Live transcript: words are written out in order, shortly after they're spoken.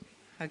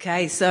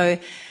Okay, so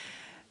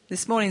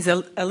this morning's a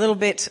little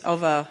bit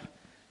of a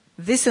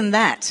this and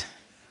that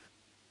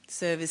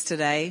service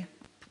today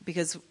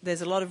because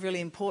there's a lot of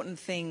really important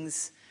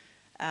things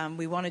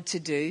we wanted to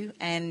do,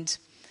 and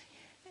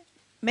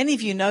many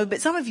of you know,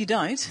 but some of you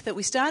don't, that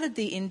we started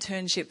the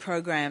internship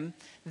program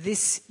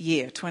this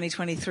year,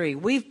 2023.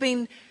 We've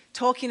been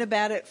talking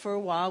about it for a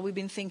while, we've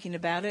been thinking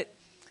about it,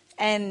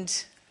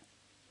 and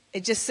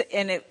we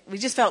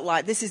just felt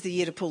like this is the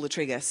year to pull the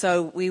trigger.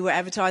 So we were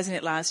advertising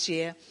it last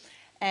year.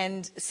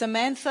 And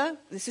Samantha,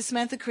 this is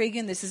Samantha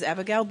Cregan, this is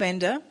Abigail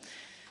Bender.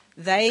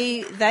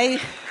 They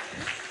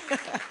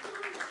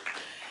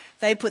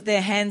put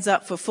their hands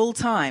up for full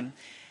time.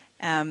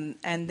 And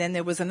then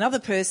there was another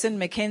person,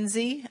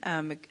 Mackenzie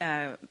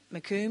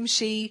McComb.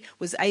 She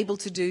was able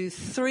to do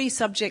 3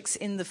 subjects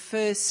in the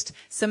first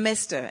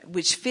semester,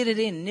 which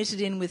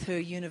knitted in with her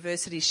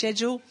university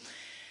schedule.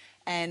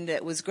 And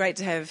it was great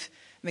to have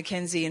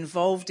Mackenzie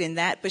involved in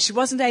that, but she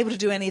wasn't able to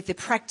do any of the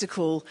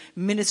practical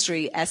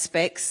ministry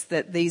aspects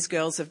that these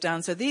girls have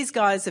done. So these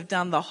guys have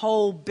done the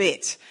whole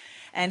bit.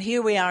 And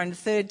here we are in the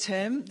 3rd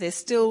term. They're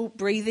still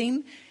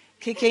breathing,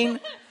 kicking,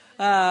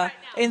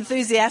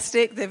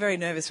 enthusiastic. They're very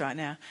nervous right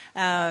now.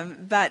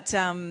 But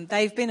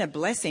they've been a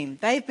blessing.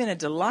 They've been a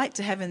delight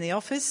to have in the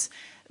office.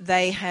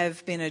 They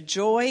have been a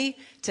joy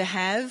to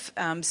have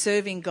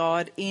serving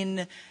God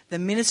in the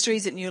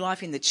ministries at New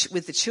Life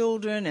with the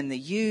children and the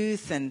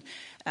youth, and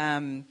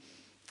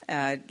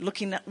look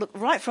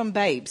right from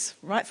babes.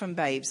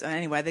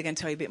 Anyway, they're going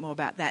to tell you a bit more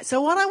about that.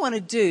 So what I want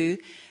to do,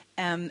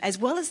 as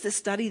well as the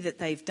study that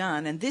they've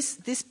done, and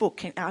this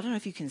book, I don't know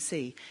if you can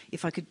see.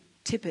 If I could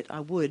tip it, I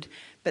would.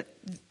 But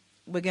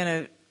we're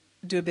going to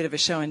do a bit of a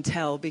show and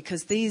tell,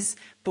 because these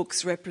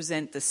books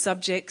represent the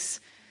subjects.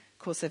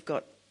 Of course, they've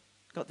got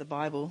the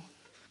Bible.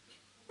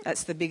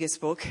 That's the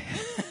biggest book,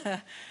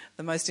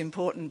 the most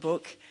important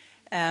book.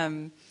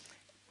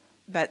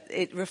 But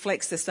it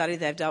reflects the study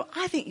they've done.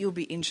 I think you'll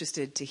be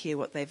interested to hear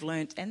what they've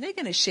learnt. And they're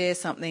going to share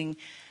something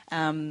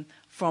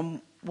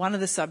from one of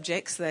the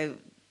subjects.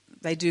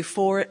 They do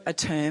 4 a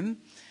term.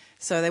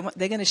 So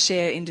they're going to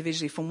share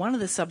individually from one of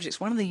the subjects,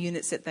 one of the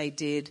units that they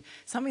did,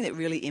 something that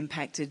really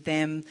impacted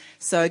them.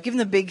 So give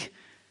them a big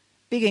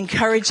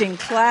encouraging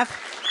clap.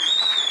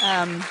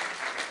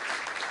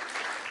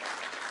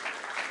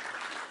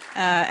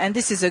 And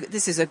this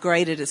is a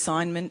graded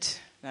assignment.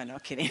 No,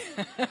 not kidding.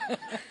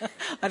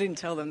 I didn't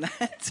tell them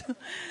that.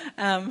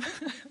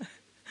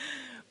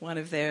 One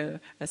of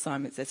their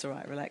assignments, that's all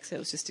right, relax. It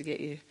was just to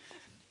get you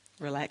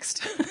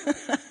relaxed.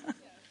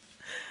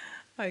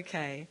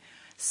 Okay.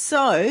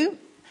 So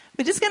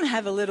we're just going to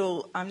have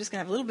I'm just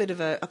going to have a little bit of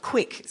a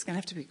quick. It's going to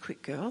have to be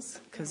quick, girls,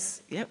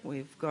 because,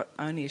 we've got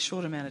only a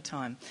short amount of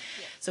time.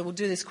 Yeah. So we'll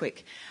do this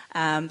quick.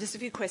 Just a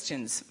few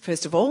questions,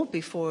 first of all,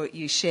 before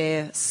you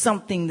share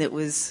something that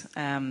was,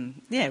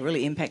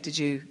 really impacted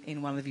you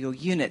in one of your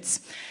units.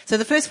 So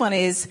the first one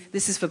is,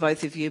 this is for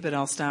both of you, but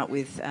I'll start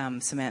with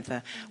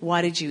Samantha.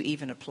 Why did you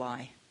even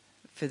apply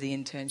for the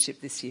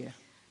internship this year?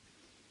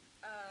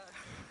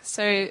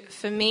 So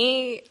for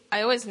me,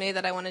 I always knew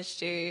that I wanted to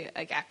do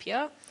a gap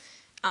year.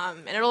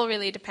 And it all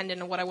really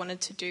depended on what I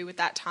wanted to do with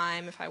that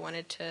time, if I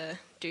wanted to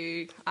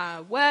do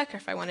work or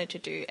if I wanted to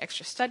do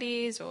extra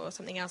studies or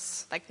something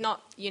else, like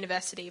not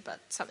university but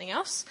something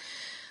else.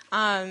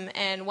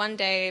 And one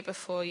day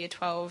before Year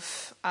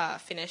 12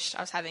 finished,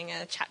 I was having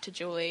a chat to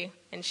Julie,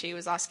 and she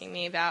was asking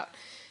me about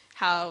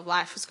how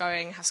life was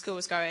going, how school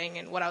was going,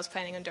 and what I was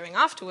planning on doing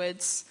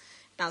afterwards.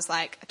 And I was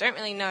like, I don't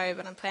really know,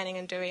 but I'm planning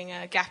on doing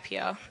a gap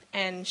year.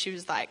 And she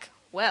was like,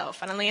 well,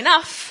 funnily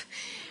enough,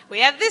 we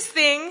have this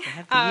thing. I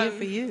have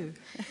the year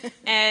for you.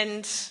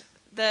 And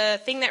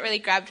the thing that really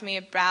grabbed me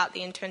about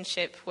the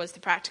internship was the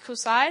practical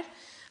side.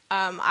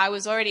 I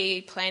was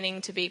already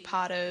planning to be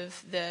part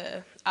of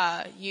the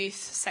youth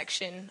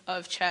section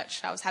of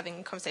church. I was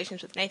having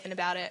conversations with Nathan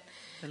about it.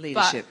 The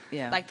leadership,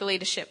 like the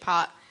leadership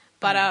part.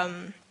 But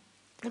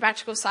the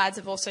practical sides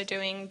of also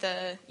doing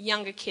the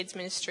younger kids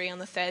ministry on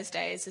the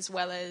Thursdays, as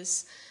well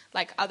as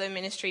like other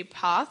ministry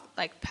parts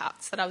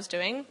that I was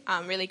doing,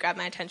 really grabbed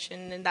my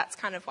attention, and that's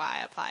kind of why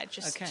I applied,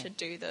 just to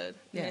do the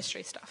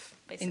ministry stuff,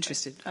 basically.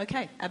 Interested.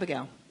 Okay,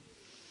 Abigail.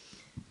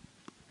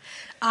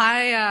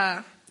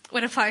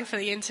 When applying for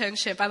the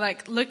internship, I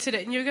looked at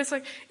it, and you guys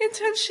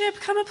internship,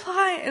 come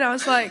apply, and I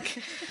was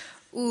like,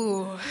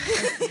 ooh,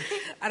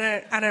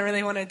 I don't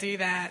really want to do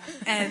that,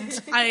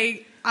 and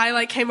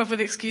I came up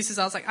with excuses.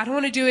 I was like, I don't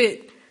want to do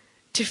it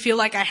to feel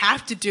like I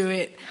have to do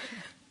it.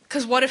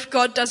 Because what if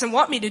God doesn't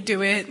want me to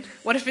do it?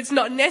 What if it's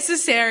not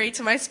necessary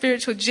to my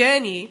spiritual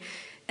journey?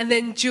 And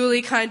then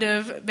Julie kind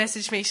of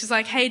messaged me. She's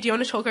like, hey, do you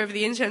want to talk over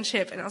the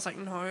internship? And I was like,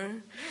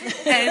 no.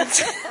 And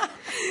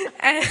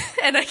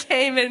I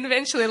came, and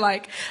eventually,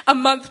 a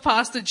month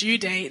past the due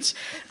date,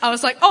 I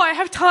was like, oh, I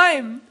have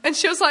time. And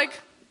she was like,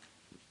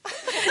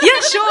 yeah,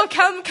 sure,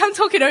 come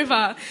talk it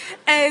over.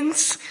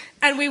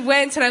 And we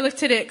went, and I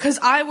looked at it, because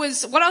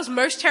what I was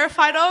most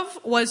terrified of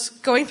was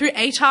going through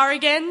ATAR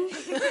again.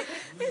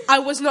 I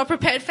was not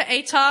prepared for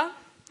ATAR.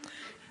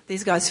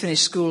 These guys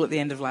finished school at the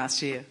end of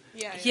last year.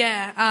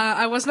 Yeah,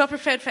 I was not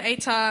prepared for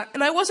ATAR,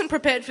 and I wasn't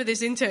prepared for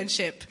this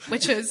internship,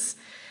 which is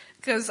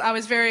because I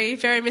was very,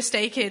 very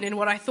mistaken in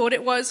what I thought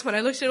it was when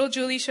I looked at all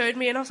Julie showed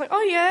me, and I was like,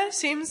 oh yeah,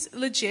 seems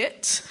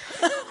legit.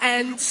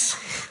 and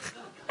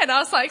I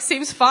was like,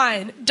 seems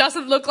fine.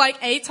 Doesn't look like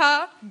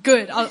ATAR?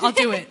 Good, I'll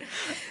do it.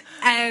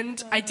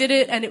 And I did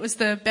it, and it was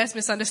the best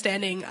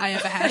misunderstanding I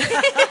ever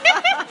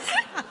had.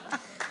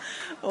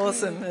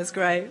 Awesome, that's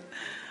great.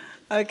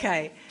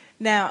 Okay,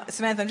 now,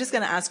 Samantha, I'm just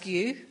going to ask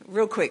you,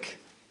 real quick.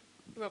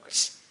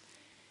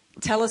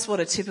 Tell us what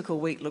a typical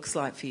week looks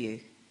like for you.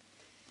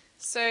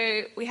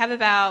 So we have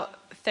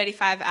about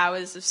 35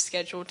 hours of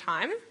scheduled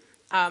time.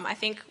 I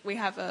think we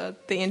have the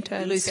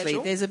intern Loosely,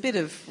 schedule. there's a bit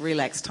of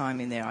relaxed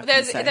time in there, I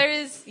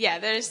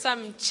There is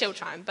some chill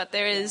time, but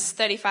there is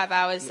 35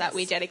 hours that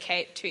we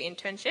dedicate to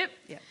internship.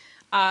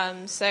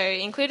 Yeah. So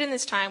included in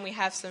this time, we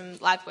have some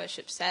live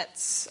worship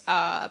sets,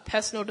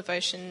 personal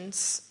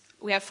devotions.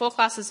 We have 4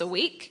 classes a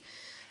week.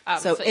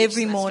 So for each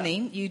every semester.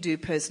 morning you do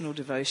personal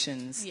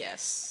devotions.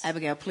 Yes.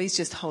 Abigail, please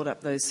just hold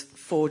up those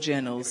 4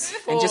 journals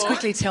and just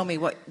quickly tell me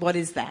what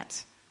is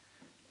that?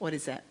 What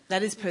is that?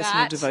 That is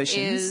personal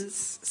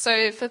devotions.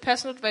 So for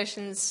personal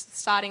devotions,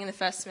 starting in the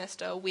first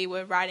semester, we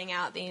were writing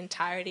out the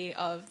entirety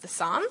of the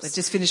Psalms. Let's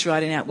just finish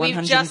writing out We've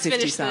 150 just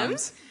finished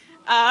Psalms.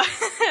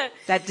 them.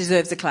 That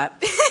deserves a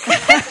clap.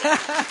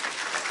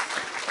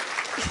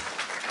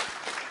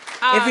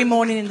 Every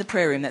morning in the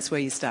prayer room, that's where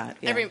you start.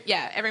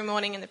 Yeah. Every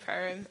morning in the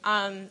prayer room.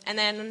 And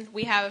then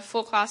we have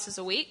 4 classes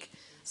a week.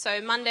 So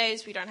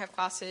Mondays we don't have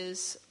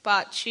classes,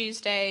 but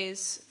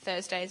Tuesdays,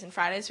 Thursdays and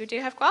Fridays we do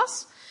have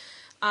class.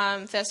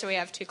 Thursday we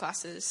have 2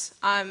 classes.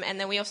 And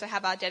then we also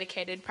have our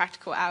dedicated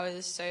practical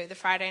hours, so the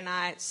Friday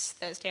nights,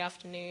 Thursday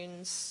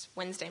afternoons,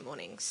 Wednesday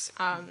mornings.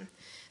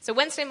 So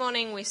Wednesday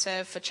morning we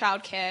serve for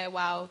childcare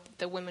while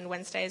the Women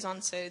Wednesday is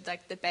on, so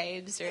like the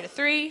babes 0 to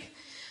 3.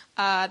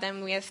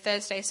 Then we have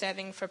Thursday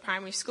serving for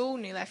primary school,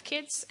 New Life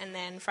Kids, and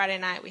then Friday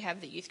night we have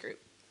the youth group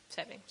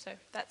serving. So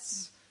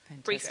that's a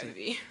brief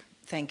overview.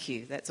 Thank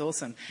you. That's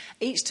awesome.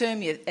 Each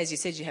term, as you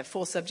said, you have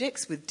 4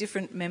 subjects with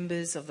different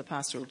members of the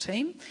pastoral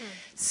team.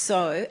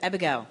 So,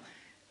 Abigail,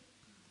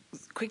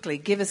 quickly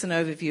give us an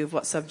overview of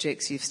what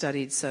subjects you've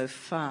studied so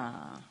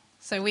far.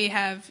 So we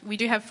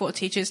do have 4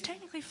 teachers,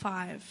 technically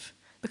 5,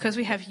 because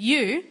we have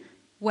you,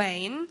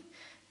 Wayne,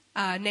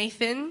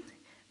 Nathan.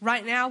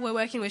 Right now we're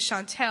working with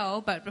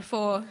Chantel, but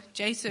before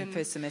Jason,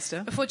 first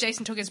semester, before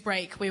Jason took his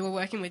break, we were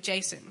working with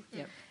Jason.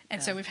 Yep.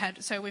 And so we've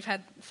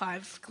had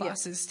 5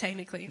 classes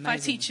technically, Amazing.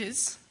 5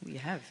 teachers. You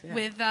have,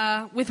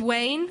 yeah. With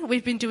Wayne,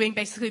 we've been doing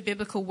basically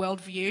biblical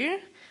worldview.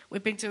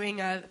 We've been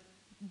doing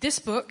this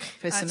book,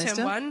 First semester?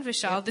 term 1,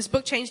 Vishal. Yep. This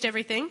book changed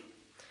everything.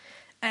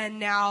 And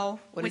now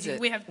what is it?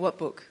 We have what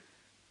book?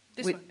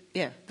 This one.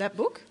 Yeah, that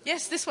book?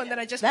 Yes, this one that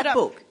I just that put up.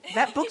 book.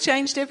 That book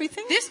changed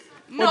everything?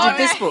 No, or did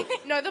this book?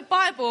 No, the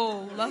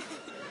Bible.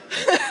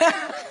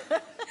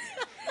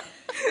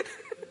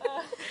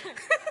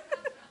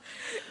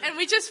 And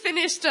we just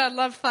finished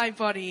Love Thy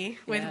Body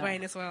with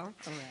Wayne as well.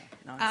 Oh,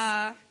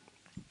 yeah. Nice.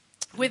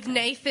 With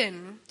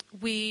Nathan,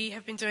 we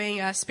have been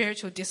doing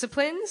spiritual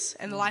disciplines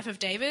and the life of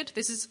David.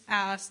 These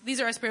are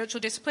our spiritual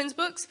disciplines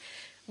books.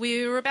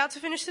 We're about to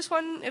finish this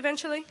one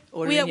eventually.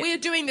 We are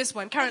doing this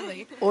one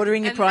currently.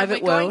 Ordering Your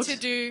Private World. Going to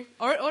do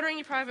Ordering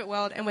Your Private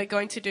World, and we're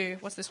going to do,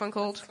 what's this one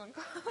called?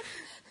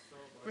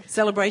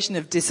 Celebration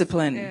of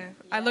Discipline. Yeah.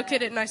 I look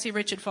at it and I see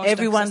Richard Foster.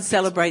 Everyone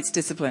celebrates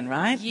discipline,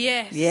 right?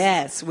 Yes.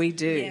 Yes, we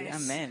do.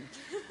 Yes. Amen.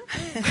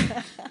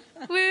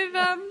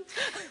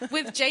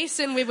 With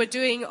Jason, we were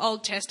doing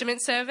Old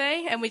Testament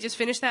survey, and we just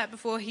finished that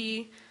before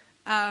he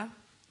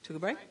took a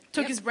break.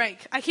 Took his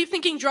break. I keep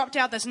thinking dropped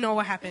out. That's not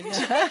what happened.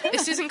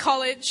 This isn't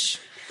college.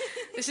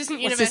 This isn't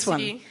university.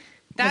 What's this one?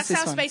 That's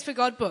our Space for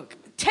God book.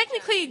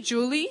 Technically,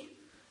 Julie.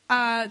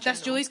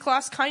 That's Julie's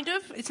class, kind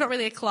of. It's not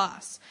really a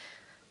class.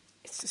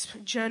 It's just a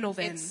journal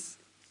then.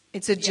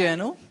 It's a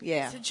journal,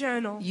 yeah. It's a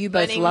journal. You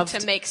both Learning love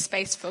to make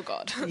space for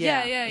God.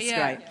 Yeah. It's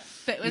great.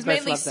 But it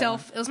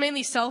was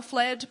mainly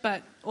self-led,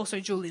 but also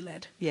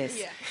Julie-led. Yes.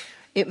 Yeah.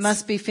 It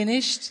must be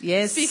finished.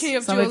 Yes. Speaking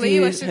of some Julie,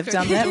 of you have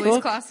done that Julie's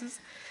book. classes.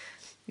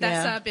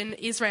 That's been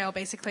Israel,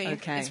 basically.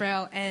 Okay.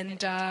 Israel.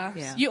 And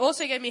you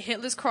also gave me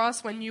Hitler's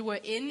Cross when you were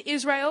in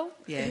Israel.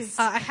 Yes.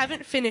 I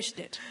haven't finished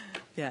it.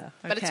 Yeah. Okay.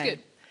 But it's good.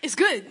 It's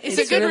good. It's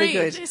a good really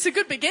read. good. It's a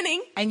good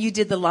beginning. And you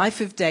did the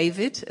life of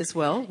David as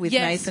well with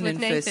Nathan with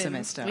in Nathan. first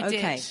semester. We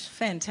Okay, did.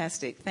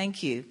 fantastic.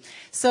 Thank you.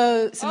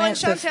 So,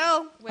 Samantha, and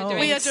Chantel, we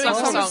are doing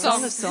Song of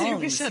Song of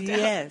Songs. Songs.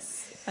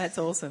 Yes, that's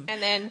awesome.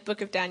 And then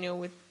Book of Daniel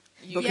with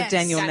you. Book of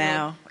Daniel Daniel.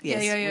 now,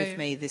 yes, Yeah. with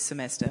me this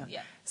semester.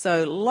 Yeah.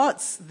 So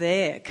lots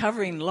there,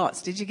 covering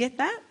lots. Did you get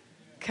that?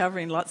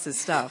 Covering lots of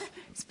stuff.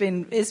 It's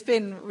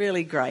been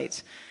really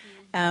great.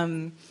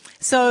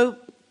 So,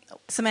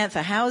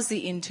 Samantha, how has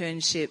the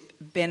internship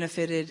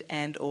benefited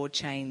and or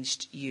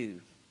changed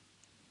you?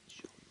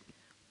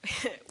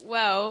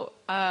 Well,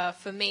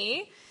 for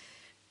me,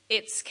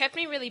 it's kept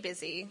me really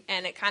busy,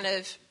 and it kind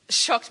of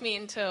shocked me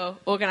into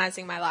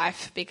organising my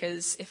life,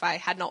 because if I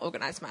had not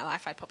organised my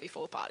life, I'd probably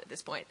fall apart at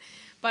this point.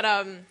 But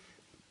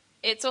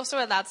it's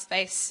also allowed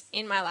space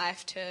in my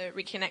life to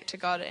reconnect to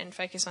God and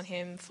focus on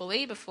Him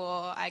fully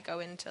before I go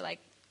into like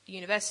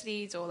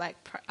universities or like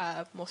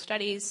more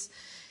studies.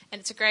 And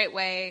it's a great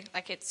way,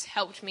 like it's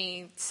helped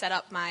me set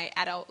up my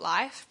adult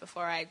life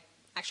before I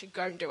actually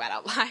go and do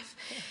adult life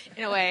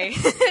in a way.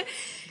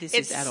 This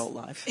is adult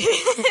life.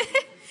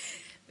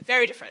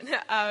 Very different.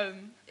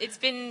 It's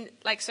been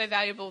like so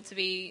valuable to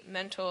be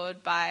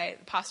mentored by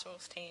the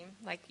pastorals team,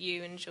 like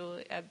you and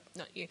Julie,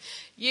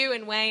 you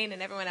and Wayne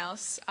and everyone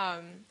else.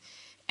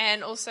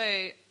 And also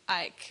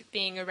like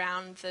being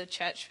around the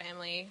church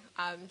family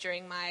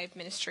during my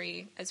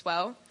ministry as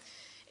well.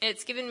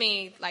 It's given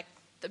me like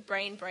the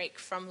brain break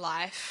from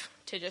life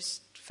to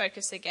just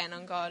focus again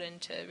on God and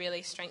to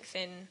really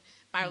strengthen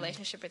my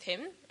relationship with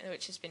Him,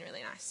 which has been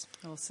really nice.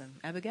 Awesome.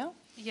 Abigail?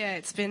 Yeah,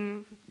 it's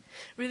been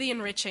really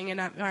enriching in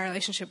my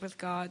relationship with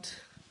God.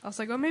 I was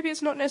like, well, maybe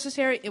it's not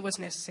necessary. It was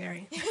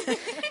necessary.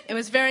 It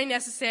was very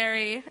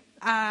necessary.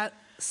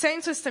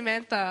 Same with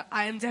Samantha,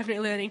 I am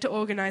definitely learning to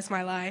organize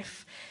my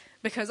life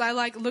because I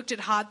like looked at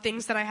hard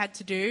things that I had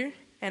to do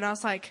and I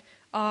was like,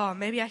 oh,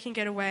 maybe I can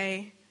get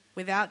away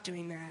without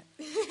doing that.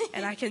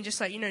 And I can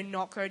just like,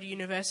 not go to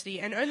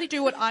university and only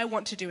do what I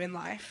want to do in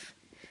life.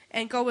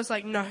 And God was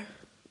like, no.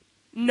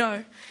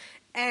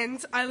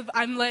 And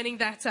I'm learning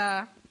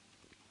that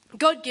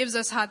God gives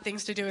us hard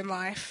things to do in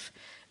life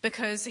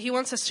because He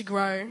wants us to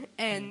grow.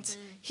 And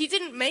He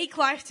didn't make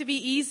life to be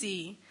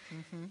easy.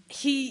 Mm-hmm.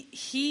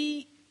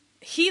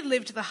 He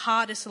lived the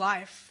hardest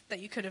life that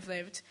you could have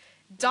lived,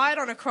 died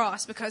on a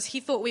cross because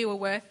He thought we were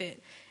worth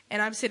it.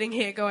 And I'm sitting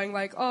here going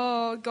like,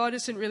 oh, God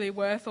isn't really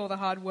worth all the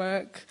hard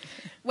work.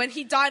 When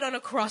He died on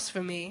a cross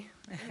for me,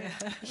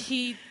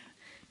 He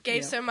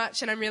gave so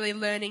much, and I'm really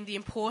learning the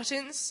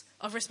importance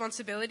of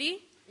responsibility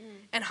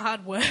and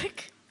hard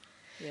work.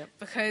 Yep.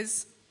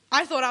 Because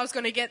I thought I was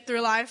going to get through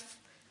life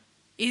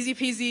easy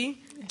peasy,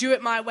 do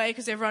it my way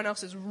because everyone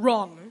else is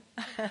wrong.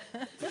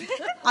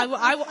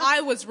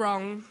 I was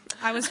wrong.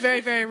 I was very,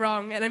 very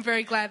wrong, and I'm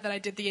very glad that I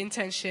did the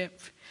internship.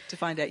 To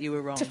find out you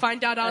were wrong. To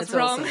find out I was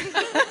wrong.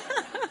 Awesome.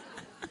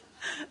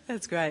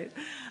 That's great.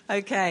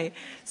 Okay,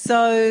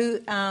 so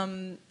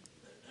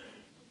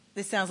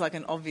this sounds like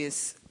an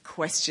obvious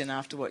question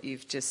after what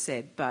you've just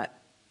said, but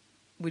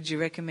would you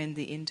recommend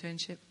the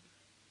internship?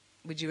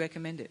 Would you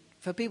recommend it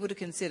for people to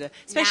consider,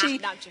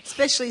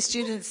 especially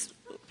students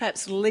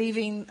perhaps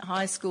leaving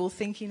high school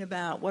thinking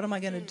about what am I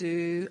going to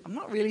do? I'm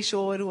not really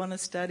sure what I want to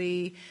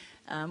study,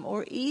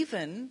 or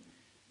even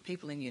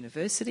people in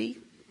university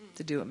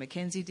to do what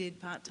Mackenzie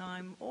did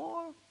part-time,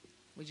 or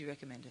would you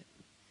recommend it?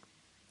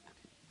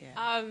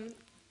 Yeah.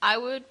 I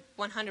would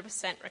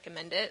 100%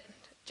 recommend it,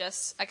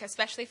 just like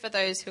especially for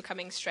those who are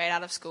coming straight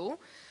out of school.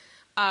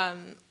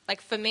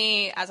 Like for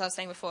me, as I was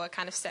saying before, it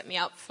kind of set me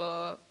up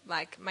for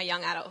like my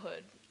young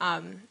adulthood,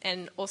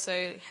 and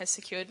also has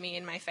secured me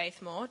in my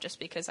faith more, just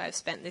because I've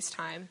spent this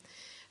time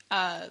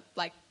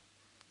like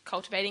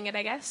cultivating it,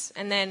 I guess.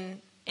 And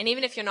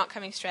even if you're not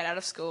coming straight out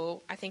of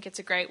school, I think it's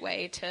a great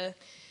way to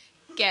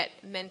get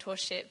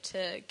mentorship,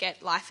 to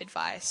get life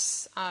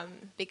advice,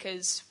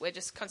 because we're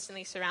just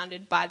constantly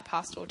surrounded by the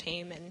pastoral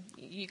team, and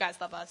you guys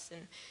love us,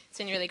 and it's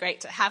been really great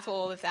to have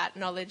all of that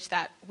knowledge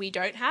that we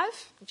don't have,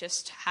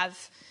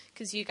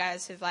 because you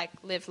guys have like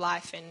lived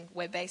life and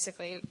we're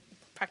basically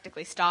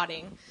practically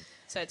starting,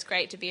 so it's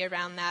great to be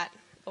around that,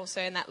 also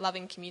in that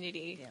loving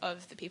community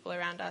of the people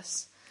around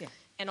us,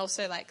 and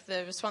also like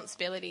the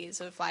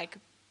responsibilities of like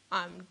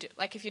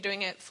if you're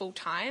doing it full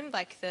time,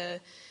 like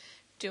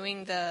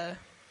doing the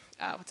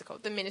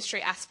the ministry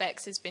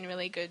aspects has been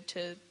really good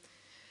to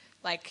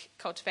like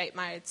cultivate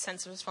my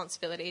sense of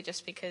responsibility,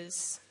 just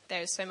because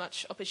there's so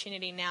much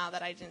opportunity now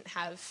that I didn't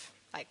have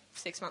like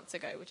 6 months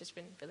ago, which has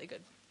been really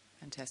good.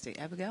 Fantastic.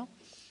 Abigail?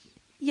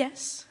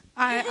 Yes,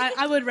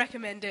 I would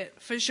recommend it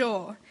for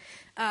sure.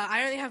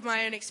 I only have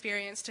my own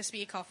experience to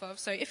speak off of,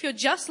 so if you're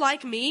just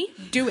like me,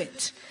 do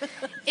it.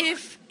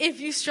 If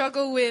you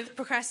struggle with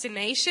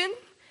procrastination,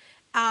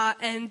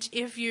 and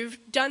if you've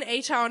done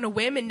HR on a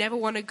whim and never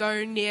want to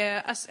go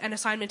near an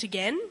assignment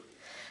again,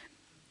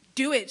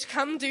 do it.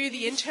 Come do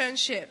the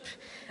internship.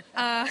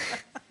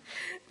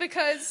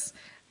 Because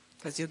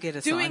you'll get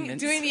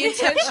assignments. Doing the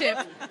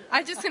internship,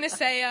 I'm just going to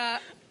say I'm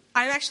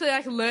actually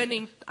like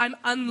I'm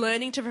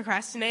unlearning to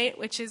procrastinate,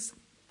 which is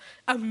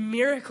a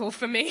miracle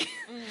for me.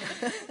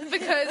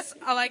 Because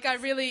I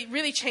really,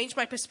 really changed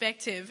my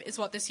perspective is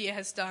what this year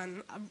has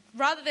done.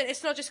 Rather than,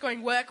 it's not just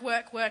going work,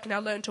 work, work, now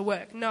learn to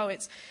work. No,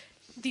 it's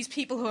these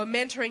people who are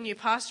mentoring you,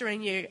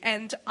 pastoring you,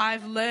 and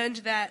I've learned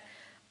that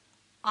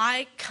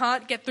I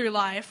can't get through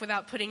life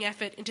without putting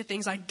effort into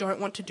things I don't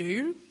want to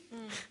do.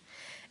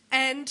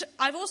 And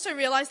I've also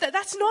realized that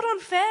that's not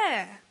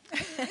unfair.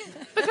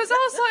 Because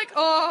I was like,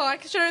 I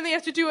should only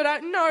have to do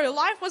it. No,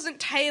 life wasn't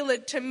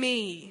tailored to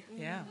me.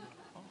 Yeah.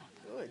 Oh,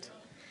 good.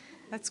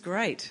 That's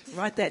great.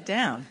 Write that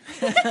down.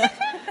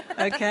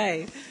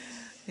 Okay.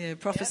 Yeah,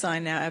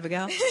 prophesying now,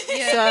 Abigail.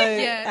 Yeah, so,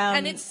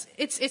 and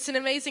it's an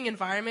amazing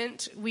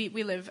environment. We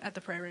live at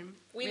the prayer room.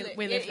 We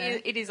live there.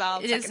 It is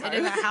our it is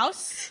our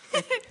house.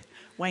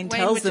 Wayne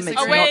tells them it's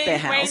not their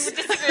house. Wayne would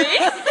disagree.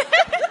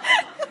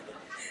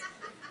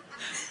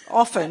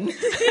 Often.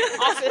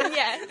 Often,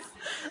 yes.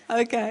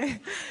 Okay.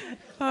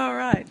 All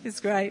right. It's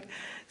great.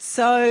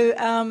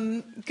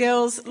 So,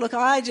 girls, look,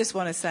 I just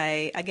want to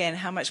say again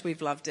how much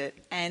we've loved it.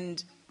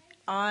 And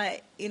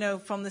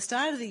from the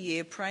start of the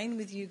year, praying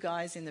with you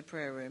guys in the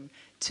prayer room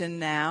to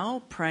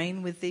now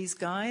praying with these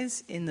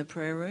guys in the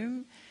prayer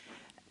room,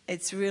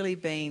 it's really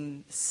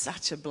been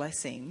such a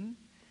blessing.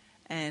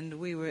 And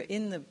we were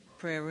in the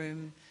prayer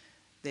room,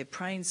 they're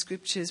praying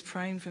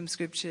from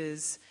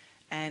scriptures,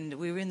 and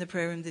we were in the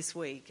prayer room this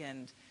week,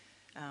 and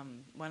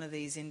one of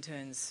these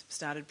interns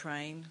started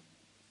praying,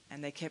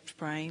 and they kept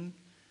praying,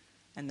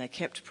 and they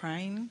kept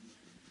praying,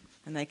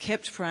 and they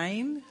kept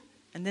praying,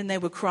 and then they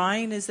were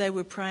crying as they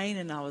were praying,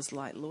 and I was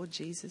like, Lord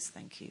Jesus,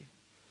 thank you.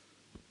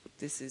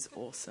 This is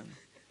awesome.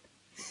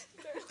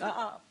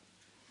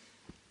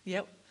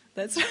 Yep,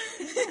 that's right.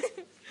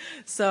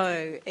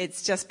 So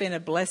it's just been a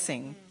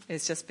blessing.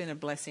 It's just been a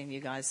blessing,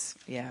 you guys.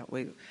 Yeah,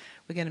 we're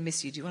going to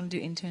miss you. Do you want to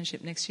do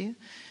internship next year?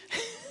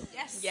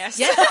 Yes.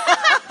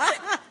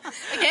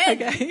 Again.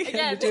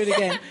 We'll do it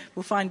again.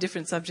 We'll find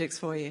different subjects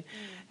for you.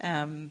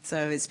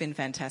 So it's been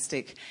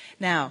fantastic.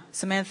 Now,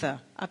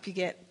 Samantha, up you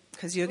get,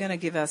 because you're going to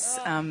give us,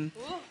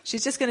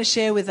 she's just going to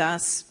share with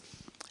us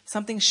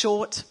something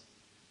short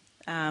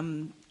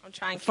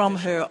from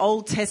her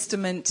Old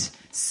Testament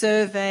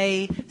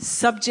survey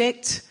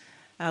subject,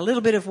 a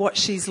little bit of what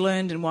she's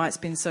learned and why it's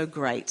been so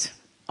great.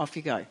 Off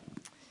you go.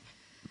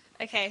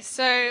 Okay,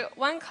 so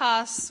one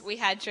class we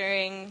had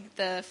during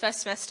the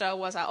first semester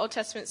was our Old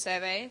Testament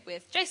survey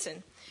with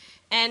Jason.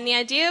 And the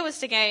idea was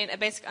to gain a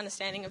basic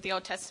understanding of the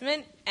Old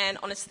Testament, and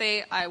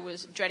honestly, I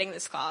was dreading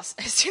this class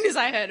as soon as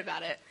I heard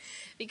about it.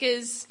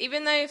 Because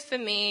even though for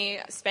me,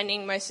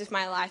 spending most of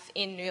my life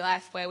in New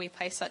Life, where we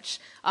place such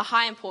a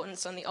high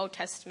importance on the Old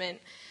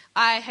Testament,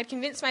 I had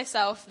convinced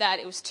myself that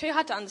it was too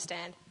hard to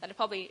understand, that I'd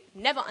probably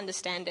never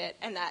understand it,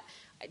 and that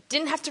I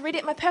didn't have to read it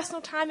in my personal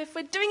time if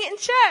we're doing it in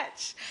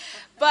church.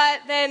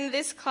 But then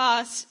this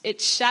class, it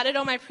shattered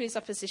all my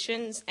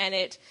presuppositions, and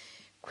it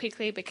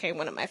quickly became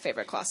one of my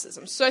favorite classes.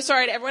 I'm so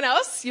sorry to everyone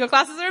else. Your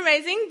classes are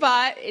amazing,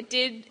 but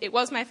it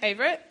was my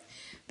favorite.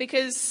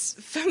 Because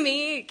for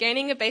me,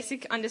 gaining a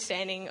basic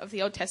understanding of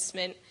the Old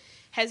Testament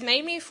has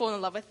made me fall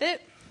in love with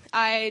it.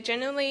 I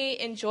generally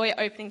enjoy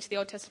opening to the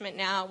Old Testament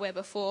now, where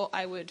before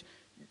I would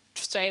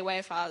stray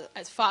away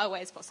as far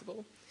away as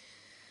possible.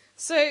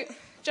 So,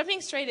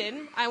 jumping straight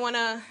in, I want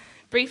to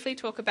briefly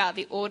talk about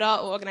the order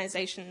or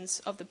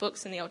organizations of the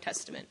books in the Old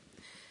Testament.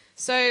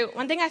 So,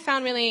 one thing I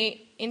found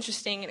really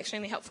interesting and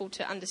extremely helpful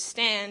to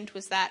understand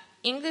was that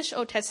English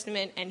Old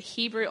Testament and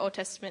Hebrew Old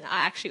Testament are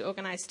actually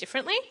organized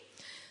differently.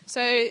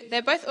 So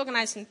they're both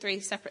organized in 3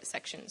 separate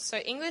sections. So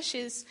English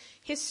is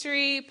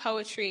history,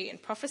 poetry,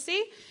 and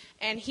prophecy,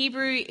 and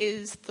Hebrew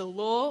is the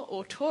law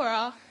or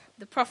Torah,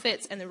 the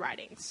prophets, and the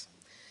writings.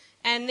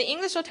 And the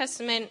English Old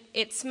Testament,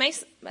 it's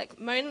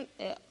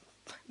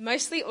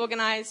mostly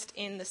organized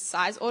in the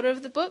size order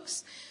of the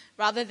books,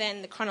 rather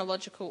than the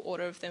chronological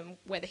order of them,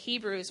 where the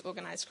Hebrew is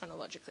organized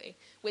chronologically,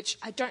 which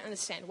I don't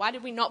understand. Why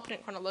did we not put it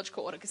in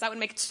chronological order? Because that would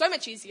make it so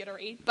much easier to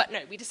read, but no,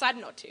 we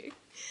decided not to.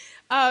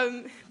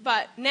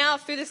 But now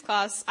through this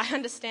class, I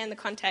understand the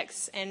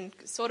context and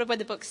sort of where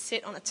the books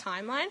sit on a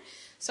timeline,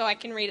 so I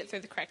can read it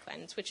through the correct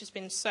lens, which has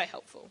been so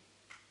helpful.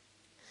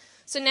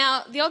 So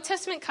now, the Old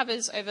Testament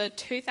covers over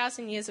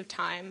 2,000 years of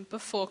time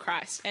before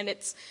Christ, and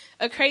it's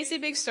a crazy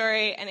big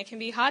story, and it can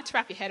be hard to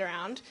wrap your head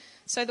around.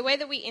 So the way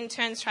that we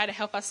interns try to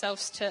help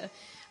ourselves to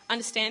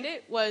understand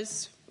it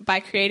was by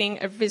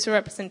creating a visual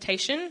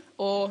representation,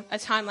 or a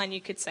timeline,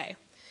 you could say.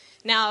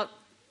 Now,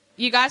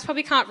 you guys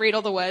probably can't read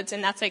all the words,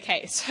 and that's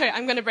okay. So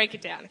I'm going to break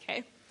it down,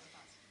 okay?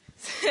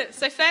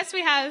 So first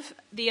we have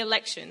the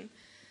election.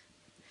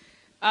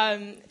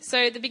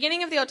 So the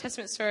beginning of the Old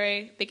Testament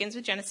story begins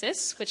with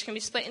Genesis, which can be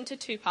split into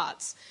 2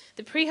 parts.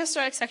 The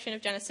prehistoric section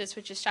of Genesis,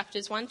 which is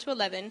chapters 1 to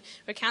 11,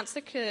 recounts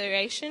the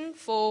creation,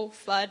 fall,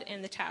 flood,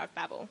 and the Tower of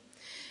Babel.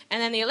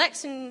 And then the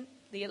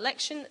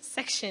election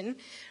section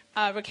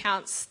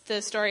recounts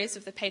the stories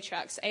of the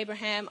patriarchs,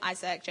 Abraham,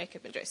 Isaac,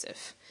 Jacob, and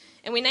Joseph.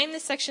 And we name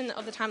this section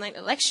of the timeline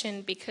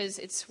election because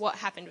it's what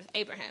happened with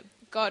Abraham.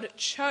 God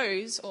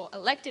chose or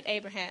elected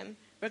Abraham,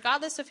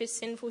 regardless of his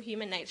sinful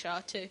human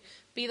nature, to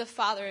be the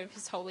father of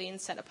his holy and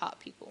set-apart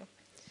people.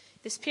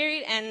 This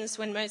period ends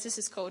when Moses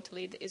is called to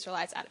lead the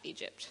Israelites out of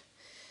Egypt.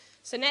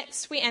 So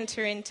next we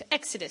enter into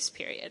Exodus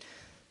period,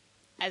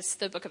 as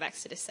the book of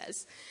Exodus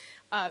says,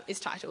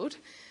 is titled.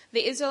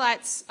 The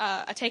Israelites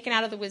are taken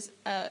out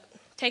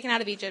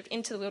of Egypt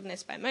into the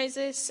wilderness by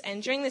Moses,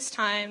 and during this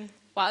time,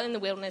 while in the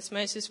wilderness,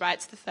 Moses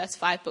writes the first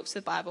 5 books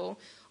of the Bible,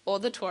 or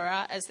the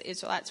Torah, as the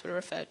Israelites would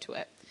refer to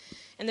it.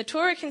 And the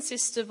Torah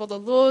consists of all the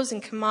laws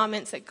and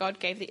commandments that God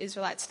gave the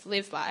Israelites to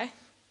live by,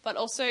 but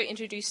also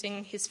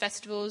introducing his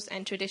festivals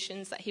and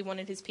traditions that he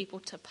wanted his people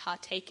to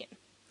partake in.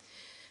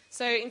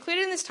 So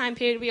included in this time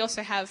period, we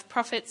also have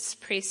prophets,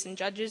 priests, and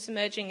judges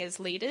emerging as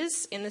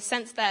leaders in the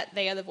sense that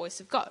they are the voice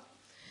of God.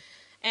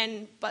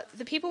 But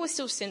the people were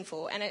still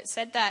sinful, and it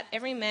said that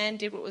every man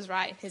did what was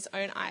right in his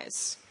own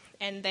eyes,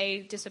 and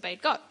they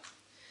disobeyed God.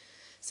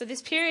 So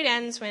this period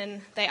ends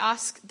when they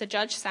ask the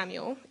judge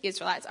Samuel,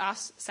 Israelites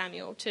ask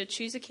Samuel to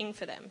choose a king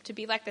for them, to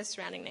be like their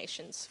surrounding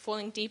nations,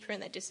 falling deeper in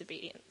their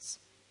disobedience.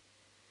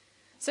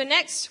 So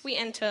next we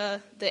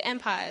enter the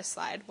empire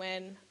slide,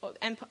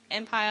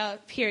 empire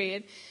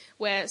period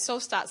where Saul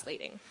starts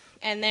leading.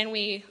 And then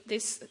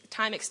this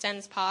time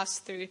extends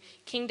past through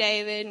King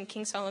David and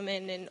King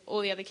Solomon and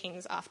all the other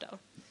kings after.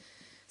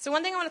 So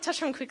one thing I want to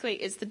touch on quickly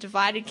is the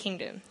divided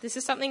kingdom. This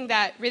is something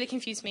that really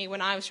confused me when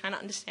I was trying to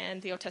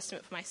understand the Old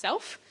Testament for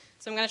myself.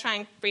 So I'm going to try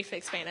and briefly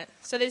explain it.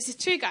 So there's these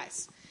two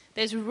guys.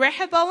 There's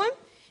Rehoboam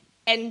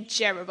and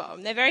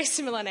Jeroboam. They're very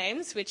similar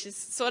names, which is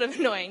sort of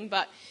annoying,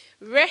 but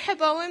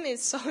Rehoboam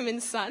is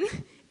Solomon's son,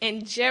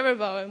 and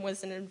Jeroboam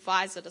was an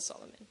advisor to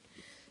Solomon.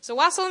 So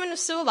while Solomon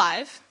was still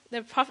alive,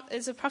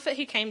 there's a prophet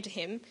who came to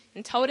him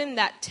and told him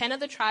that 10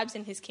 of the tribes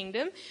in his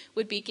kingdom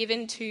would be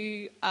given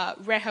to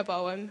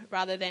Rehoboam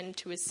rather than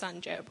to his son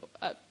Jeroboam.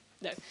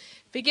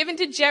 Be given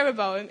to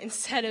Jeroboam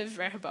instead of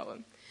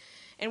Rehoboam.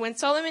 And when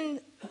Solomon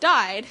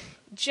died,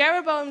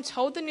 Jeroboam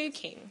told the new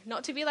king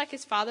not to be like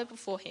his father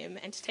before him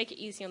and to take it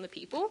easy on the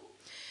people.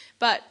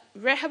 But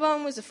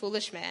Rehoboam was a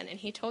foolish man, and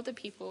he told the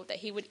people that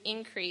he would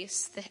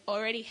increase the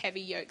already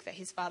heavy yoke that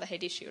his father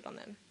had issued on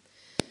them.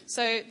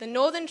 So the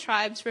northern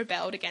tribes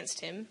rebelled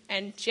against him,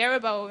 and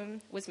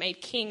Jeroboam was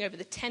made king over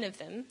the 10 of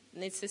them.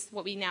 And this is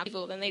what we now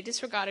call, and they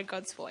disregarded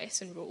God's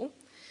voice and rule.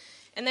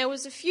 And there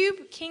was a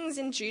few kings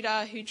in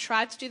Judah who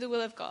tried to do the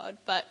will of God,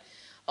 but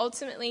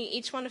ultimately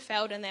each one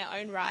failed in their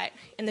own right,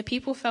 and the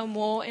people fell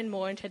more and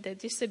more into their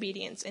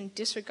disobedience and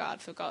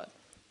disregard for God,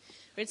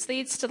 which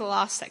leads to the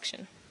last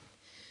section.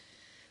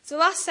 So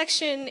the last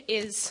section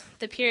is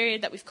the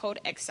period that we've called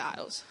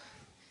exiles.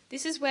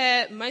 This is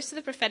where most of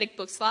the prophetic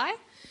books lie.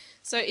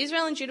 So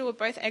Israel and Judah were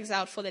both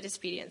exiled for their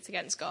disobedience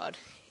against God.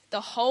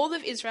 The whole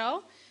of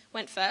Israel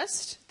went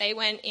first. They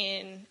went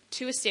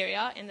to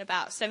Assyria in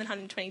about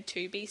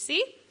 722 BC.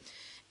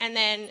 And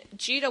then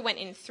Judah went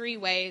in 3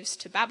 waves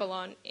to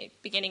Babylon,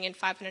 beginning in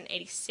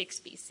 586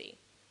 BC.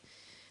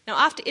 Now,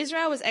 after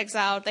Israel was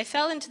exiled, they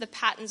fell into the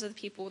patterns of the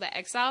people that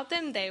exiled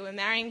them. They were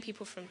marrying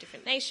people from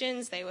different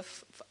nations. They were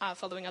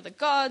following other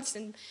gods.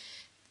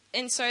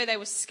 And so they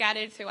were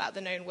scattered throughout the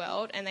known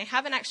world. And they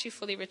haven't actually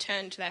fully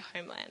returned to their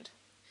homeland.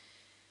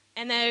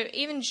 And though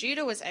even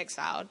Judah was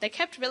exiled, they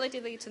kept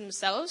relatively to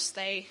themselves.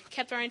 They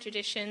kept their own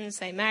traditions.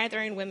 They married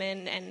their own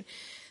women. And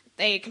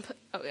they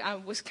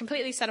was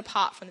completely set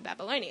apart from the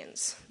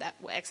Babylonians that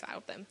were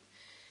exiled them.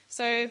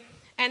 So,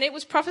 and it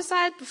was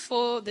prophesied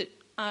before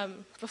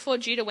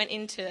Judah went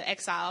into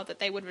exile that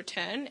they would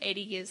return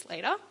 80 years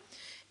later,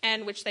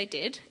 and which they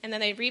did. And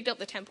then they rebuilt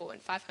the temple in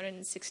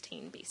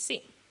 516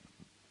 BC.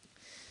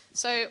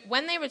 So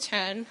when they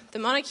return, the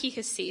monarchy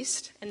has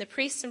ceased, and the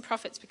priests and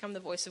prophets become the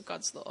voice of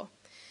God's law.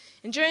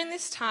 And during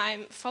this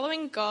time,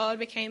 following God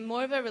became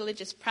more of a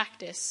religious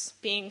practice,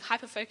 being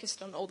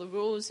hyper-focused on all the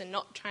rules and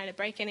not trying to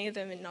break any of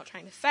them and not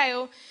trying to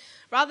fail,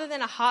 rather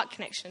than a heart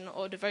connection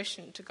or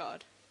devotion to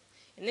God.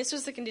 And this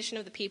was the condition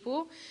of the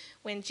people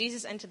when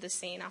Jesus entered the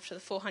scene after the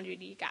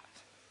 400-year gap,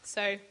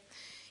 so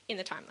in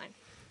the timeline.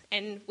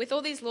 And with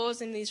all these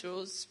laws and these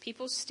rules,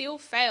 people still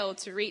failed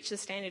to reach the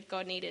standard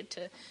God needed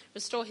to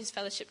restore his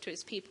fellowship to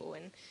his people.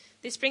 And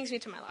this brings me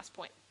to my last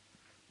point.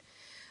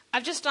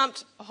 I've just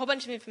dumped a whole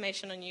bunch of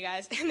information on you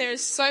guys, and there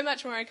is so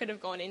much more I could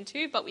have gone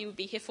into, but we would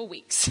be here for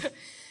weeks.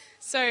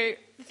 So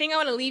the thing I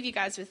want to leave you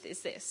guys with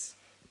is this.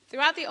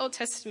 Throughout the Old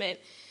Testament,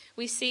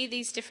 we see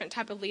these different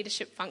type of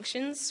leadership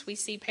functions. We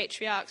see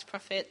patriarchs,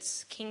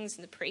 prophets, kings,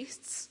 and the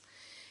priests.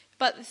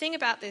 But the thing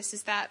about this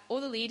is that all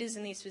the leaders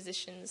in these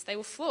positions, they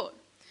were flawed.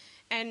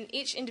 And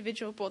each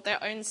individual brought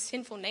their own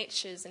sinful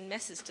natures and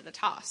messes to the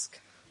task.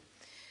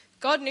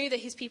 God knew that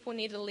his people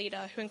needed a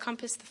leader who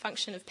encompassed the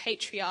function of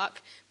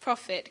patriarch,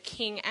 prophet,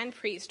 king, and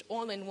priest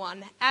all in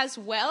one, as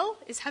well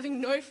as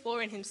having no flaw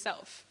in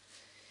himself.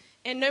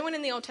 And no one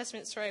in the Old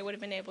Testament story would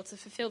have been able to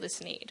fulfill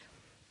this need.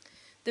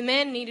 The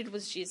man needed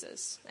was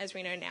Jesus, as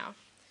we know now.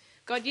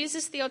 God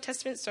uses the Old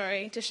Testament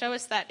story to show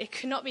us that it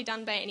could not be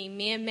done by any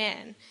mere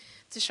man,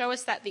 to show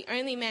us that the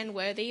only man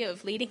worthy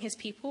of leading his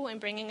people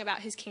and bringing about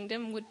his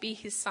kingdom would be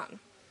his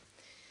son.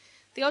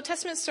 The Old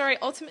Testament story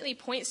ultimately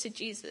points to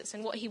Jesus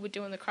and what he would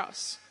do on the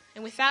cross.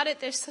 And without it,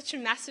 there's such a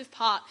massive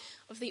part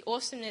of the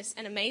awesomeness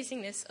and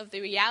amazingness of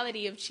the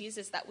reality of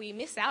Jesus that we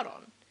miss out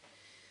on.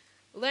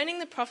 Learning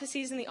the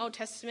prophecies in the Old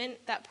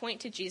Testament that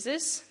point to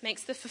Jesus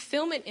makes the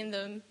fulfillment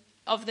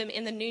of them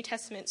in the New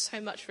Testament so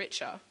much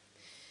richer.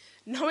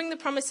 Knowing the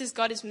promises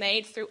God has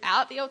made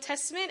throughout the Old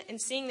Testament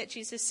and seeing that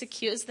Jesus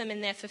secures them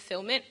in their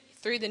fulfillment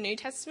through the New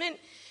Testament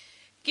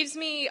gives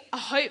me a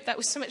hope that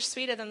was so much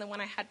sweeter than the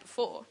one I had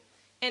before.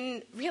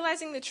 And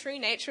realizing the true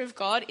nature of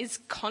God is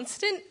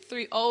constant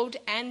through Old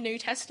and New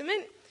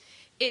Testament,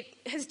 it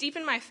has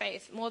deepened my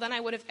faith more than I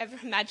would have ever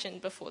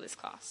imagined before this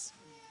class.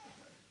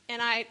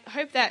 And I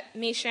hope that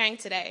me sharing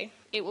today,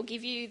 it will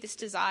give you this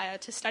desire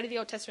to study the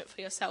Old Testament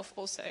for yourself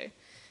also,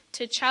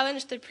 to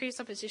challenge the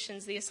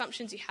presuppositions, the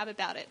assumptions you have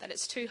about it, that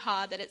it's too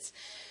hard, that it's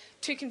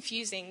too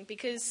confusing,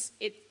 because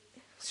it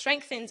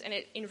strengthens and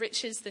it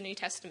enriches the New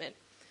Testament.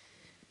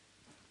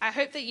 I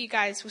hope that you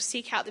guys will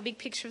seek out the big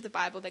picture of the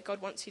Bible that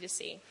God wants you to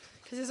see,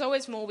 because there's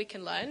always more we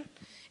can learn,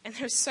 and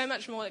there's so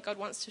much more that God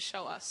wants to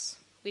show us.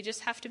 We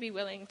just have to be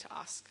willing to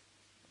ask.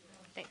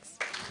 Thanks.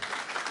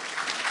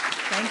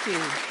 Thank you.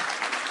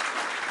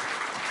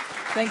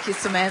 Thank you,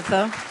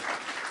 Samantha.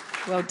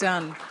 Well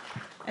done.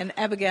 And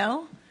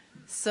Abigail,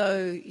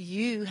 so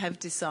you have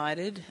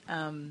decided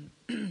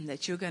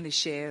that you're going to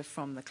share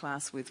from the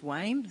class with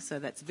Wayne, so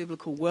that's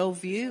Biblical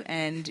Worldview,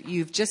 and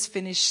you've just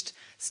finished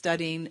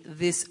studying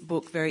this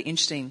book. Very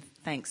interesting.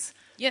 Thanks.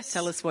 Yes.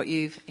 Tell us what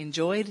you've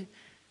enjoyed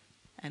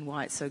and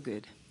why it's so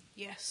good.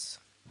 Yes.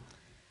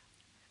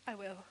 I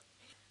will.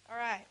 All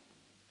right.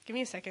 Give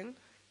me a second.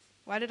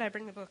 Why did I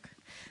bring the book?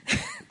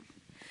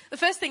 The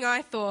first thing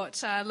I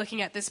thought,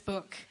 looking at this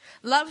book,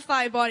 Love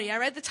Thy Body, I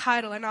read the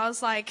title and I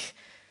was like,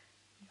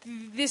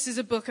 this is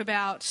a book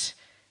about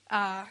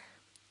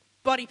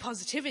body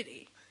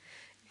positivity.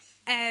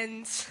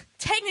 And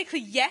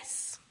technically,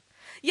 yes,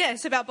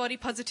 it's about body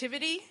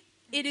positivity.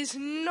 It is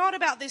not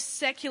about this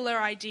secular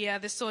idea,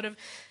 this sort of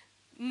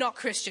not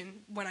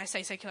Christian, when I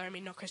say secular, I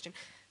mean not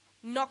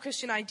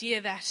Christian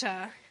idea that,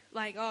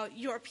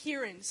 your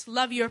appearance,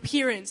 love your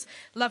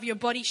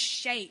body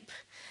shape.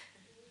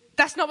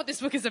 That's not what this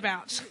book is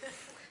about.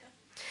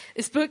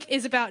 This book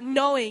is about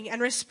knowing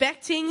and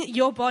respecting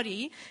your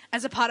body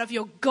as a part of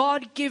your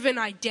God-given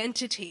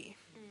identity.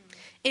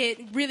 It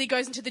really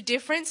goes into the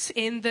difference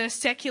in the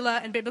secular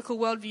and biblical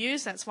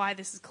worldviews. That's why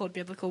this is called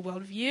Biblical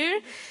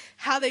Worldview.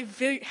 How they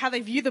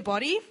view the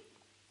body.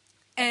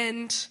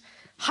 And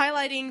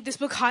this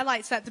book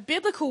highlights that the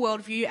biblical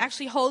worldview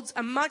actually holds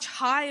a much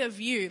higher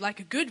view, like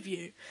a good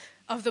view,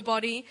 of the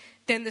body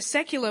than the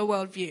secular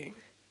worldview.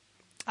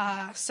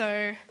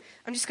 So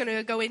I'm just going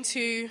to go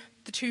into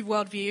the two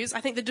worldviews. I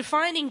think the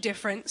defining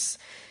difference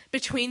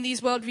between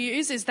these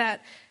worldviews is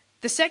that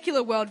the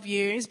secular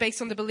worldview is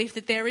based on the belief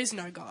that there is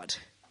no God,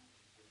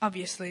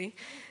 obviously.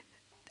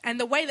 And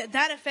the way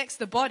that affects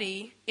the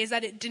body is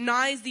that it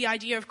denies the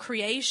idea of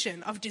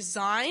creation, of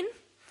design,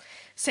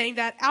 saying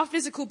that our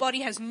physical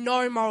body has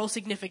no moral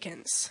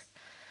significance.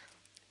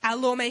 Our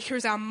lawmaker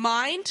is our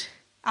mind,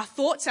 our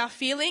thoughts, our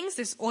feelings,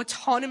 this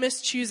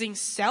autonomous choosing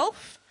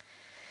self.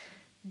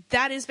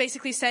 That is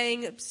basically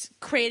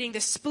creating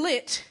the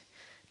split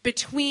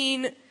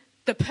between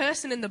the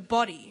person and the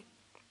body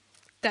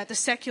that the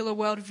secular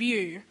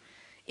worldview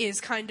is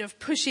kind of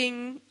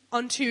pushing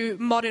onto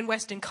modern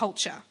Western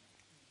culture.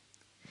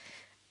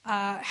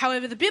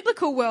 However, the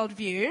biblical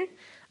worldview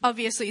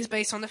obviously is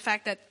based on the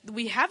fact that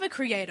we have a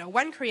creator,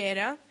 one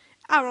creator,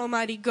 our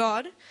Almighty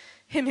God,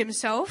 Him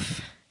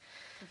Himself.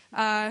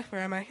 Where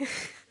am I?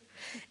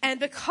 And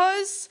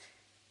because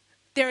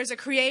there is a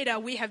creator,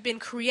 we have been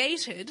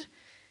created.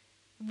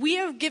 We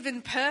are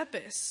given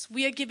purpose,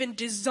 we are given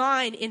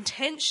design,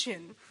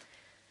 intention,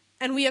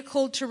 and we are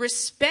called to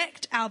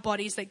respect our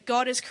bodies that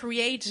God has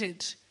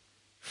created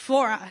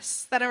for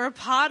us, that are a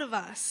part of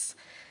us.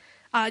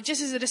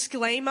 Just as a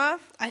disclaimer,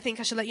 I think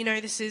I should let you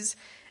know this is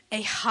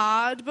a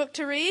hard book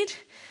to read.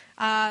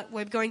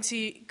 We're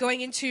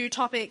going into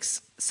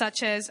topics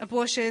such as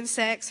abortion,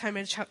 sex,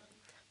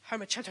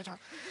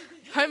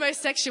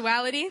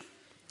 homosexuality,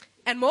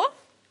 and more,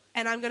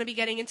 and I'm going to be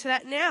getting into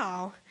that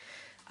now.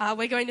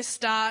 We're going to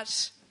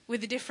start with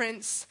the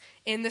difference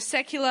in the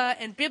secular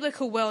and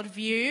biblical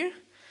worldview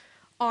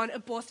on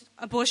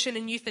abortion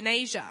and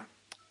euthanasia.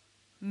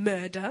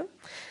 Murder.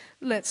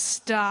 Let's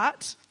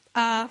start.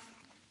 The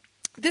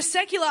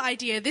secular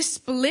idea, this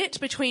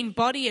split between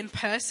body and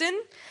person,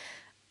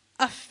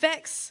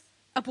 affects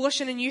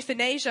abortion and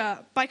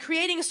euthanasia by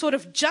creating a sort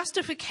of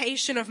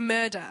justification of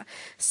murder,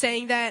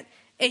 saying that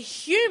a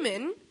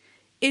human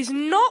is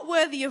not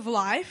worthy of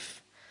life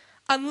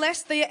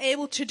unless they are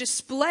able to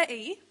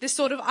display this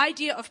sort of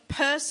idea of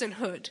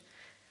personhood.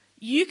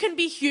 You can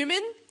be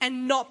human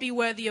and not be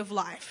worthy of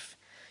life.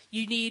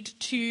 You need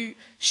to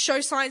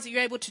show signs that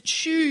you're able to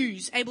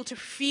choose, able to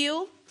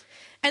feel.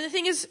 And the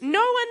thing is,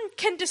 no one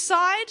can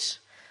decide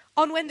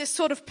on when this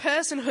sort of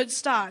personhood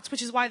starts,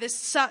 which is why there's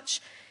such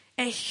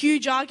a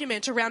huge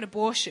argument around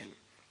abortion.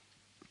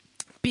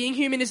 Being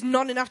human is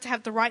not enough to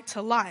have the right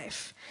to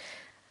life.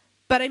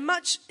 But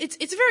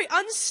it's a very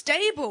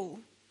unstable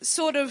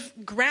sort of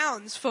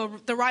grounds for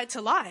the right to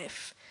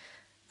life.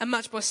 A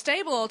much more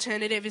stable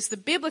alternative is the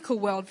biblical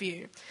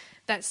worldview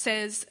that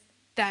says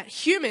that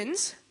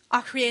humans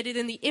are created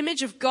in the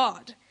image of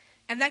God,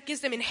 and that gives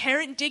them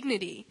inherent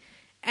dignity.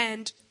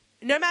 And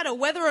no matter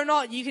whether or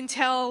not you can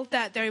tell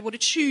that they're able to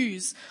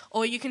choose,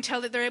 or you can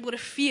tell that they're able to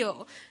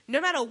feel, no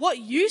matter what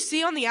you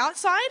see on the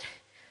outside,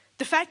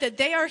 the fact that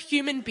they are a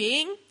human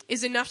being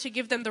is enough to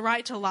give them the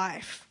right to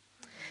life.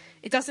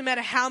 It doesn't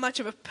matter how much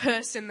of a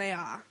person they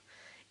are.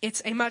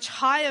 It's a much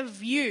higher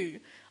view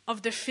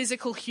of the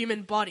physical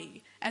human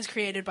body as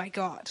created by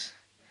God.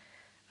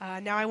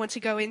 Now I want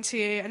to go into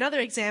another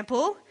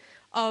example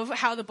of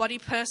how the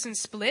body-person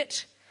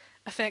split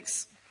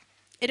affects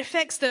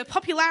the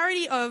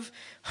popularity of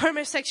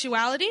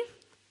homosexuality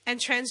and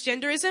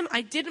transgenderism.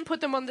 I didn't put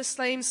them on the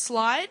same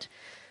slide,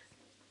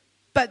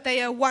 but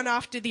they are one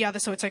after the other,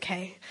 so it's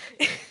okay.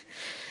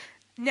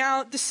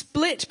 Now, the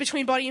split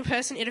between body and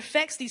person, it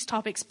affects these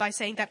topics by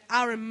saying that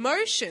our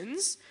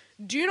emotions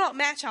do not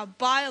match our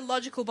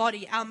biological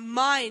body. Our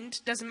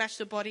mind doesn't match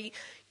the body.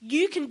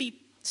 You can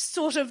be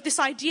sort of this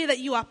idea that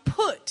you are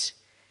put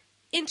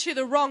into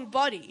the wrong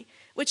body,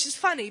 which is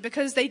funny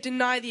because they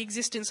deny the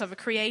existence of a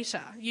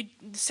creator.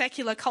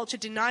 Secular culture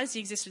denies the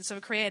existence of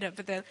a creator,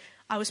 but then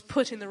I was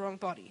put in the wrong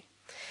body.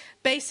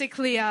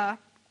 Basically,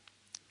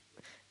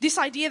 this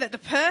idea that the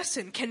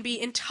person can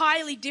be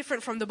entirely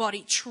different from the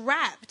body,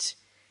 trapped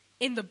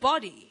in the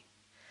body.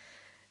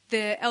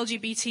 The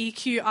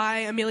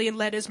LGBTQI a million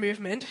letters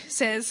movement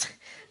says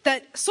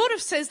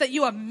that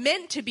you are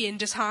meant to be in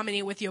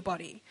disharmony with your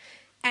body.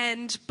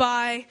 And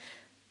by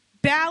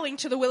bowing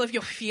to the will of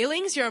your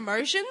feelings, your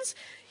emotions,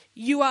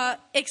 you are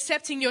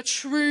accepting your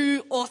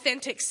true,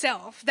 authentic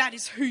self. That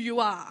is who you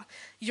are.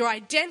 Your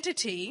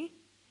identity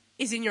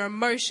is in your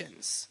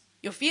emotions,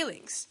 your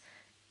feelings.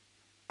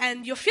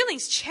 And your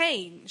feelings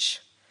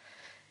change.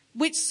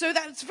 That's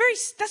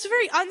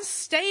very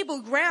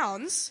unstable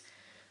grounds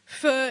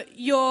for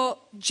your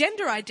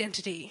gender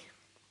identity.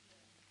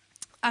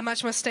 A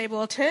much more stable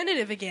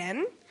alternative,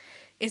 again,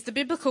 is the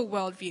biblical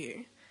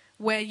worldview,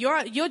 where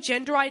your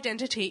gender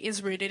identity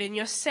is rooted in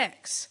your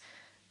sex.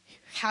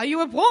 How you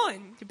were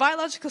born, your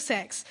biological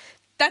sex.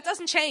 That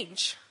doesn't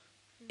change.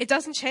 It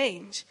doesn't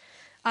change.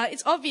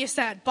 It's obvious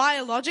that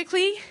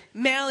biologically,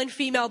 male and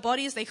female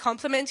bodies, they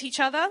complement each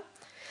other.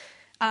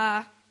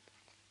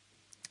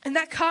 And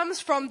that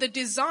comes from the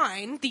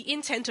design, the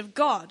intent of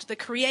God, the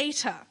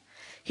Creator.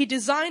 He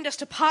designed us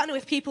to partner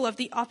with people of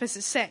the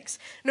opposite sex.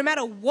 No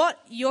matter what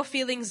your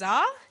feelings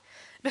are,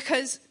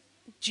 because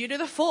due to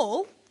the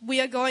fall, we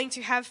are going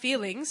to have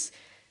feelings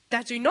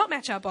that do not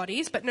match our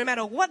bodies, but no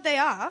matter what they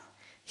are,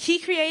 He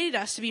created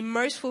us to be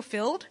most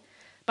fulfilled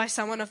by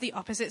someone of the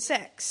opposite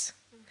sex.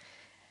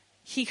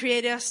 He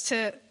created us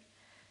to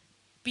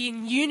be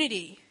in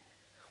unity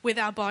with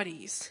our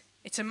bodies.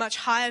 It's a much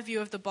higher view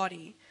of the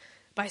body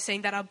by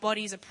saying that our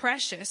bodies are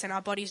precious and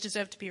our bodies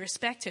deserve to be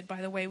respected by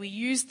the way we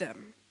use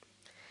them.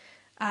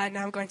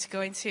 Now I'm going to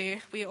go into,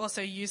 we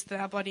also use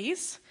our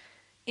bodies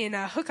in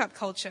hookup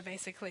culture,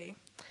 basically.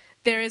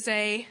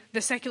 The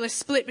secular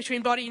split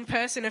between body and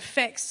person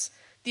affects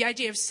the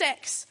idea of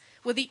sex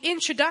with the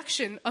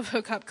introduction of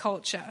hookup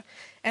culture.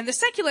 And the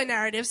secular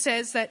narrative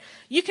says that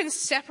you can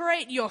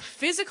separate your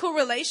physical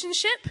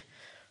relationship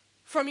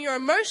from your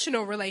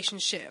emotional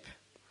relationship.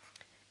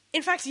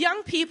 In fact,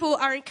 young people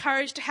are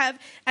encouraged to have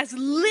as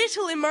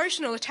little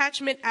emotional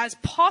attachment as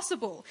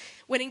possible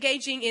when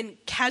engaging in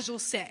casual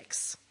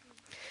sex.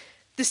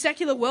 The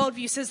secular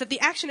worldview says that the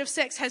action of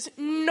sex has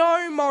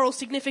no moral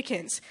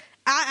significance.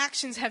 Our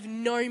actions have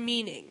no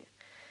meaning.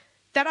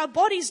 That our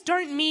bodies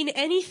don't mean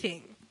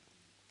anything.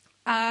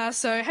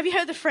 So have you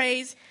heard the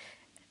phrase,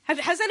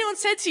 has anyone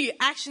said to you,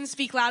 actions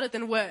speak louder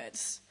than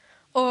words?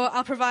 Or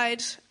I'll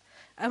provide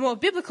a more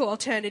biblical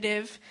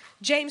alternative,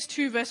 James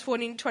 2 verse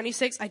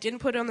 14-26. I didn't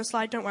put it on the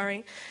slide, don't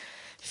worry.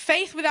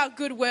 Faith without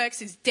good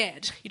works is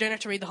dead. You don't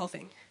have to read the whole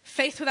thing.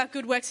 Faith without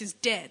good works is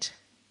dead.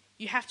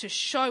 You have to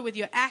show with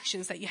your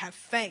actions that you have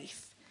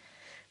faith.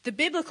 The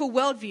biblical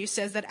worldview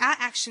says that our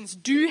actions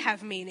do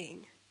have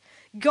meaning.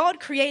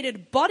 God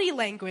created body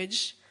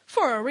language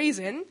for a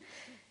reason,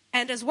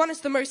 and as one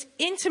of the most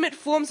intimate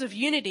forms of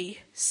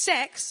unity,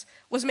 sex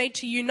was made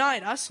to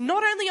unite us,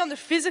 not only on the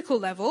physical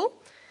level,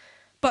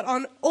 but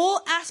on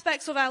all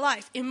aspects of our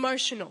life,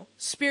 emotional,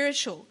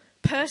 spiritual,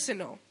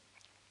 personal.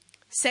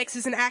 Sex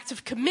is an act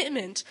of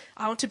commitment.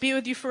 I want to be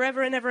with you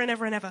forever and ever and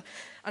ever and ever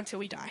until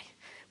we die.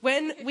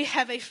 When we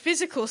have a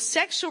physical,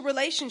 sexual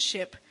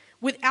relationship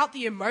without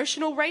the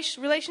emotional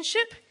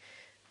relationship,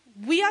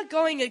 we are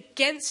going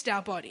against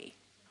our body.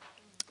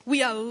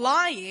 We are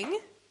lying.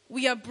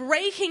 We are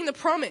breaking the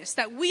promise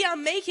that we are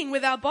making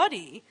with our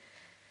body.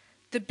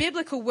 The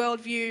biblical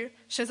worldview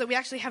shows that we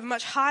actually have a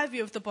much higher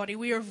view of the body.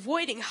 We are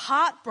avoiding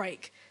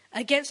heartbreak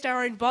against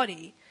our own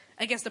body,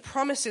 against the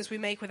promises we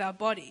make with our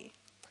body.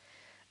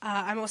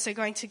 I'm also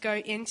going to go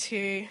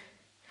into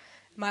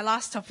my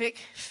last topic,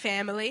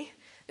 family.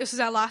 This is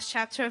our last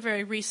chapter,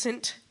 very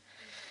recent,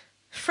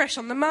 fresh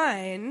on the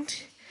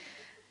mind.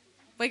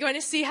 We're going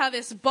to see how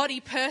this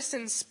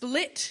body-person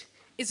split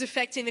is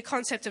affecting the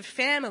concept of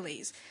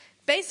families.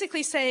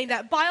 Basically saying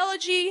that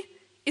biology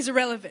is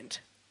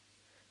irrelevant.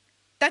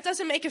 That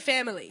doesn't make a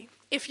family.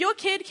 If your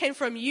kid came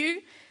from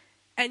you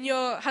and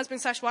your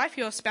husband/wife,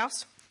 your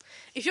spouse,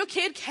 if your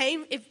kid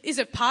is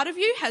a part of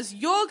you, has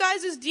your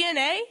guys'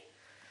 DNA,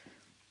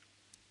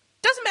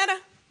 doesn't matter.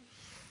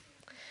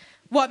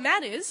 What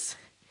matters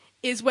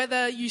is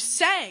whether you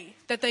say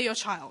that they're your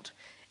child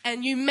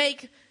and you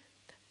make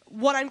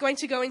what I'm going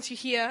to go into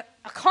here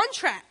a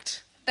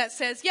contract that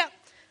says, yep,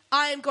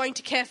 I am going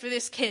to care for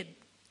this kid.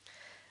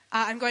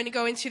 I'm going to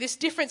go into this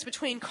difference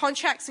between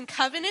contracts and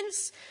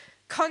covenants.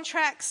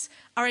 Contracts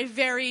are a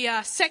very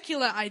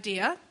secular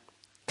idea.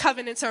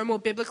 Covenants are a more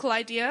biblical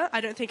idea.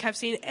 I don't think I've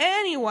seen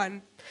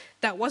anyone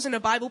that wasn't a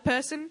Bible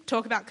person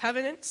talk about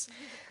covenants.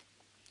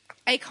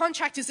 A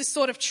contract is this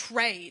sort of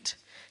trade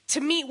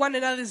to meet one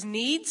another's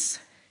needs.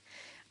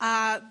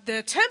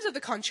 The terms of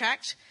the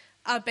contract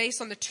are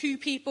based on the two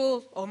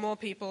people or more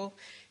people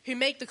who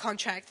make the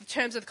contract, the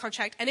terms of the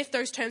contract, and if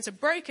those terms are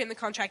broken, the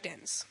contract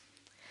ends.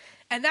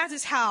 And that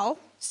is how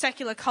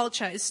secular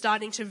culture is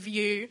starting to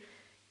view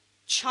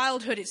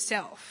childhood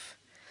itself.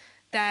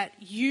 That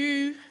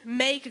you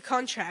make a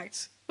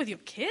contract with your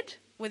kid,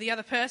 with the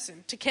other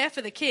person, to care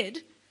for the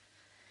kid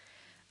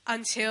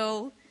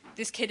until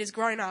this kid is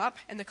grown up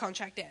and the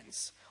contract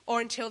ends.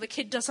 Or until the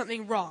kid does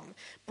something wrong,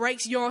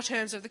 breaks your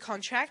terms of the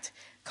contract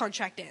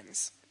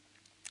ends.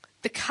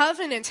 The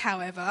covenant,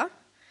 however,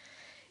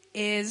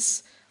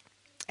 is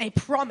a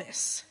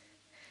promise.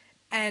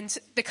 And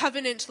the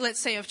covenant, let's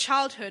say, of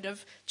childhood,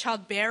 of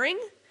childbearing,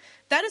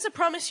 that is a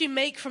promise you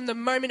make from the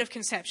moment of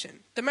conception.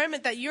 The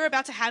moment that you're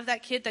about to have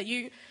that kid, that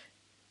you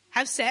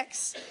have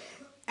sex,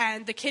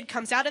 and the kid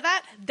comes out of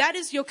that, that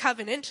is your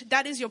covenant,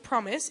 that is your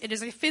promise. It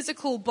is a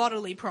physical,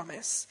 bodily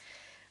promise.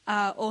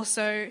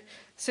 So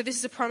this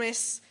is a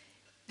promise.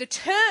 The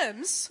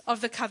terms of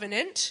the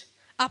covenant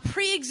are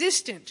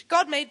pre-existent.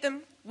 God made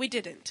them, we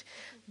didn't.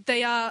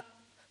 They are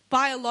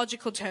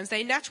biological terms.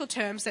 They're natural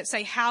terms that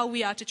say how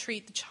we are to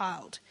treat the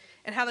child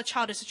and how the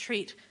child is to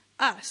treat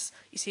us.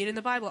 You see it in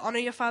the Bible. Honor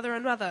your father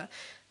and mother.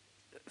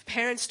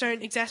 Parents,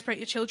 don't exasperate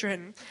your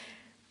children.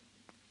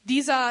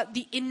 These are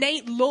the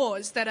innate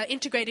laws that are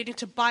integrated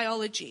into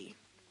biology.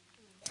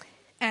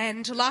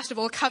 And last of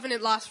all,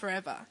 covenant lasts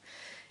forever.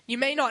 You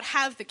may not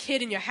have the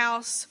kid in your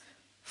house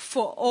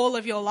for all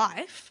of your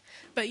life,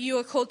 but you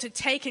are called to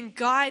take and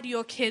guide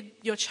your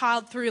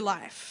child through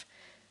life,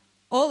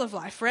 all of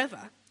life,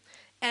 forever.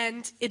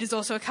 And it is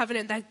also a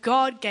covenant that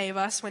God gave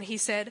us when he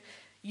said,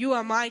 you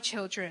are my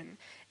children,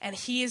 and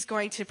he is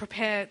going to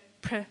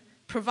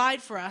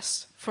provide for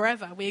us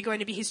forever. We are going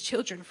to be his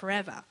children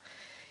forever.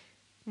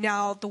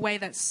 Now, the way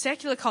that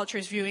secular culture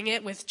is viewing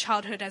it with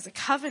childhood as a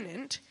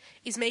covenant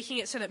is making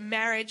it so that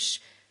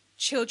marriage,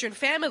 children,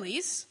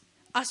 families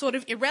are sort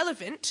of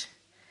irrelevant.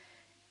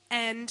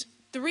 And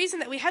the reason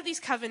that we have these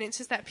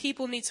covenants is that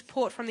people need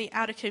support from the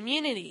outer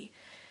community.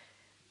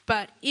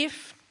 But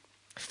if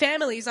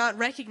families aren't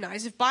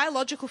recognized, if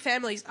biological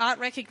families aren't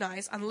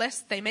recognized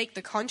unless they make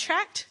the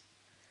contract,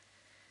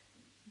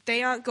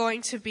 they aren't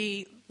going to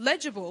be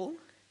legible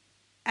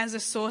as a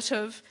sort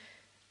of,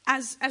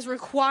 as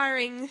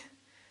requiring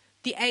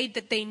the aid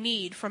that they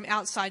need from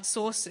outside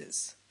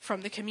sources,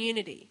 from the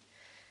community.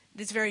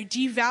 It's very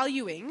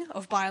devaluing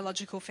of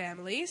biological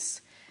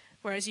families,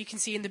 whereas you can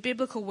see in the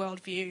biblical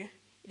worldview,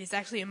 it is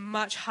actually a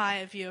much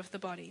higher view of the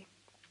body.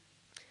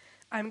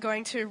 I'm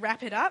going to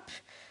wrap it up.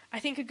 I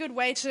think a good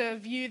way to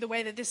view the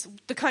way that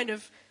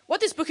what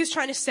this book is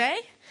trying to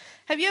say.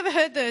 Have you ever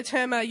heard the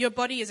term, your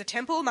body is a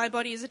temple, my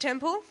body is a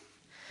temple?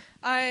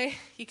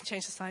 You can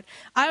change the slide.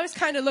 I always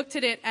kind of looked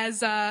at it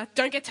as,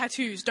 don't get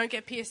tattoos, don't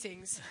get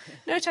piercings.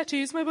 No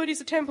tattoos, my body's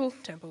a temple.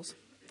 Temples.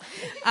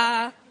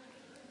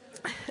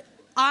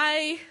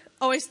 I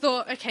always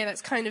thought, okay,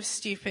 that's kind of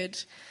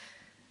stupid.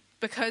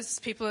 Because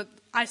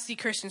I see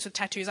Christians with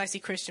tattoos, I see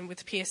Christians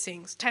with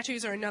piercings.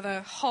 Tattoos are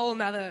another whole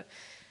nother...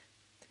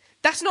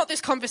 That's not this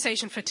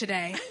conversation for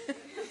today.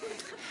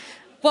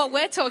 What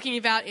we're talking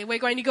about, we're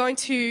going to go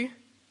into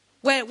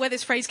where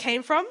this phrase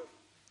came from.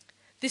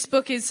 This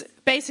book is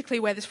basically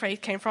where this phrase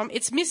came from.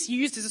 It's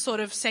misused as a sort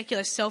of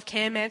secular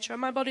self-care mantra.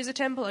 My body's a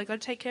temple, I've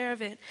got to take care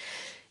of it.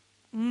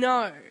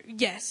 No.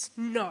 Yes.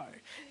 No.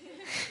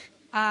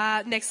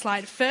 Next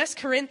slide. 1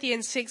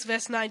 Corinthians 6,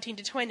 verse 19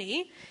 to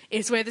 20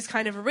 is where this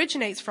kind of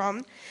originates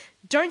from.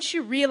 Don't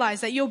you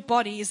realize that your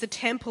body is the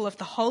temple of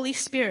the Holy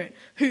Spirit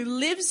who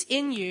lives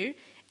in you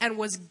and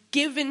was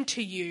given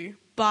to you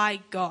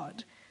by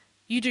God?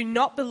 You do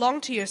not belong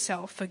to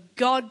yourself, for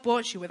God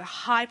bought you with a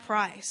high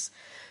price.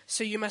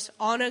 So you must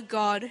honor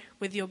God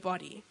with your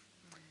body.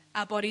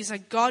 Our bodies are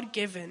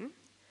God-given,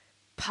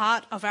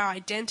 part of our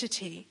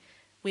identity.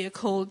 We are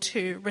called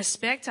to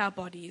respect our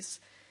bodies,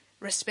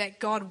 respect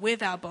God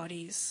with our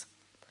bodies.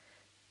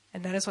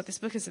 And that is what this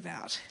book is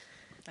about.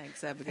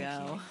 Thanks,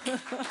 Abigail.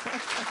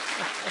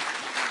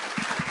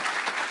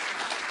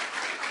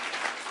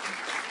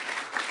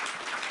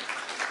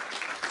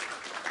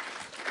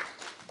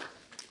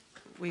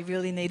 We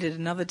really needed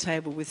another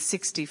table with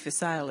 60 for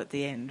sale at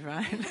the end,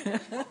 right?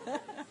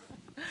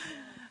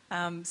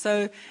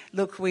 So,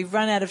 look, we've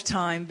run out of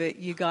time, but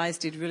you guys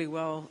did really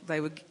well. They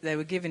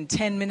were given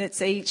 10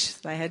 minutes each.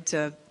 They had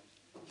to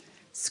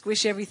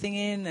squish everything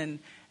in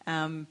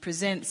and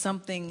present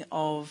something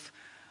of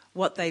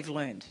what they've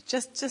learned.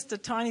 Just a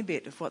tiny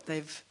bit of what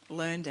they've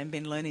learned and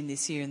been learning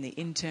this year in the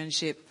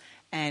internship,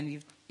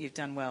 and you've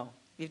done well.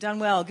 You've done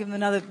well. Give them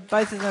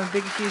both of them a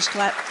big, huge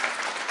clap.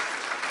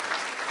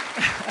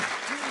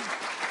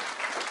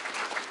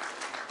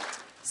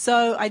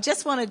 So I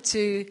just wanted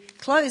to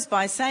close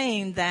by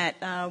saying that,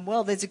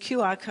 there's a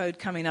QR code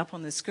coming up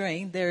on the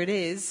screen. There it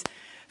is.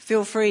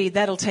 Feel free.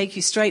 That'll take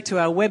you straight to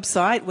our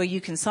website where you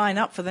can sign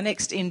up for the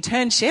next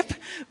internship,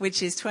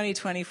 which is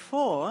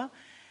 2024.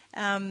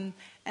 And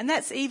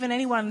that's even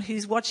anyone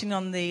who's watching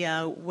on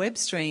the web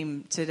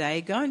stream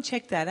today. Go and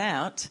check that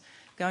out.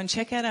 Go and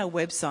check out our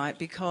website,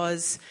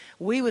 because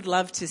we would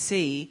love to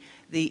see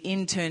the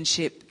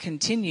internship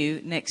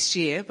continue next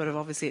year, but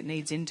obviously it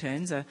needs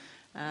interns.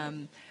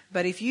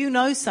 But if you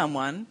know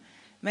someone,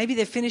 maybe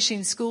they're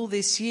finishing school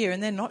this year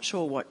and they're not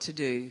sure what to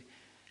do,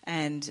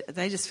 and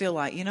they just feel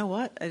like, you know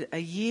what, a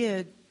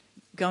year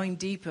going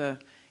deeper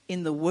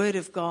in the Word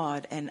of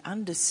God and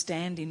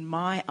understanding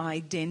my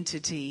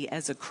identity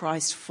as a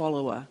Christ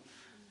follower,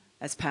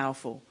 that's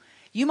powerful.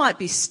 You might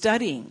be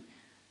studying,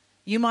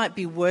 you might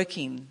be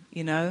working,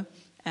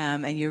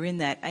 and you're in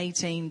that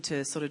 18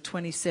 to sort of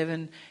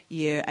 27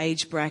 year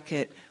age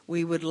bracket.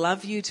 We would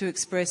love you to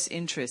express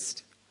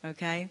interest,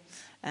 okay?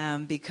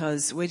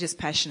 Because we're just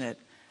passionate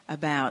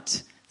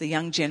about the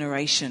young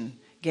generation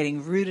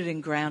getting rooted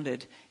and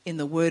grounded in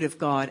the Word of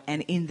God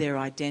and in their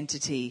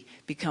identity,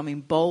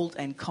 becoming bold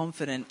and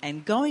confident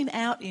and going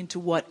out into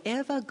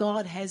whatever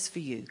God has for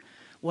you,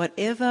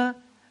 whatever,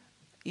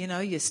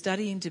 you're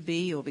studying to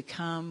be or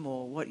become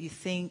or what you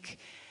think,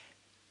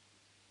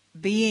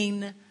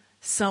 being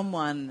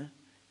someone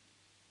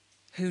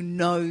who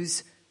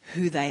knows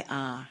who they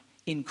are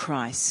in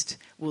Christ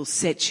will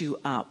set you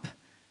up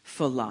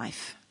for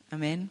life.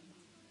 Amen?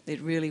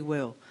 It really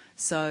will.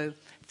 So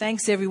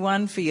thanks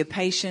everyone for your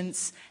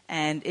patience,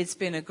 and it's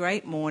been a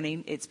great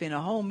morning. It's been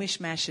a whole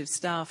mishmash of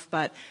stuff,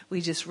 but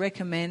we just I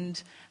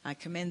commend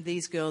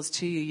these girls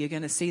to you. You're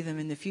going to see them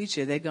in the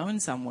future. They're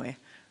going somewhere,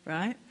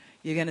 right?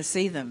 You're going to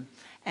see them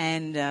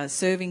and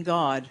serving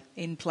God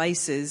in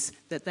places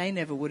that they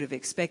never would have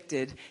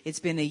expected. It's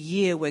been a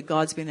year where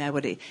God's been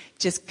able to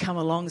just come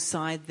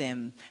alongside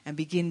them and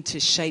begin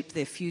to shape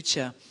their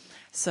future.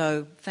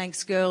 So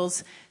thanks,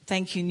 girls.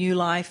 Thank you, New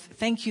Life.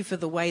 Thank you for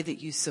the way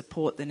that you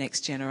support the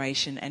next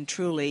generation. And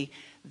truly,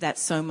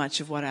 that's so much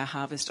of what our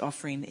harvest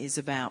offering is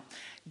about.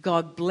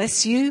 God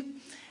bless you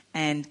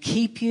and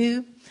keep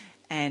you,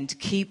 and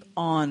keep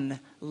on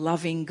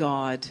loving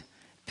God,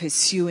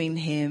 pursuing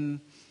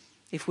Him.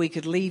 If we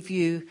could leave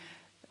you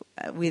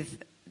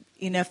with,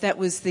 if that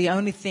was the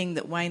only thing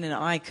that Wayne and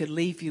I could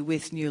leave you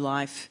with, New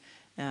Life,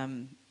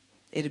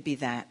 it'd be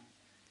that.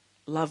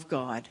 Love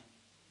God.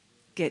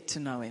 Get to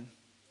know Him.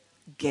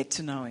 Get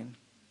to know Him.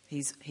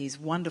 He's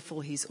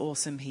wonderful. He's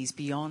awesome. He's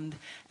beyond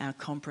our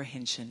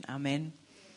comprehension. Amen.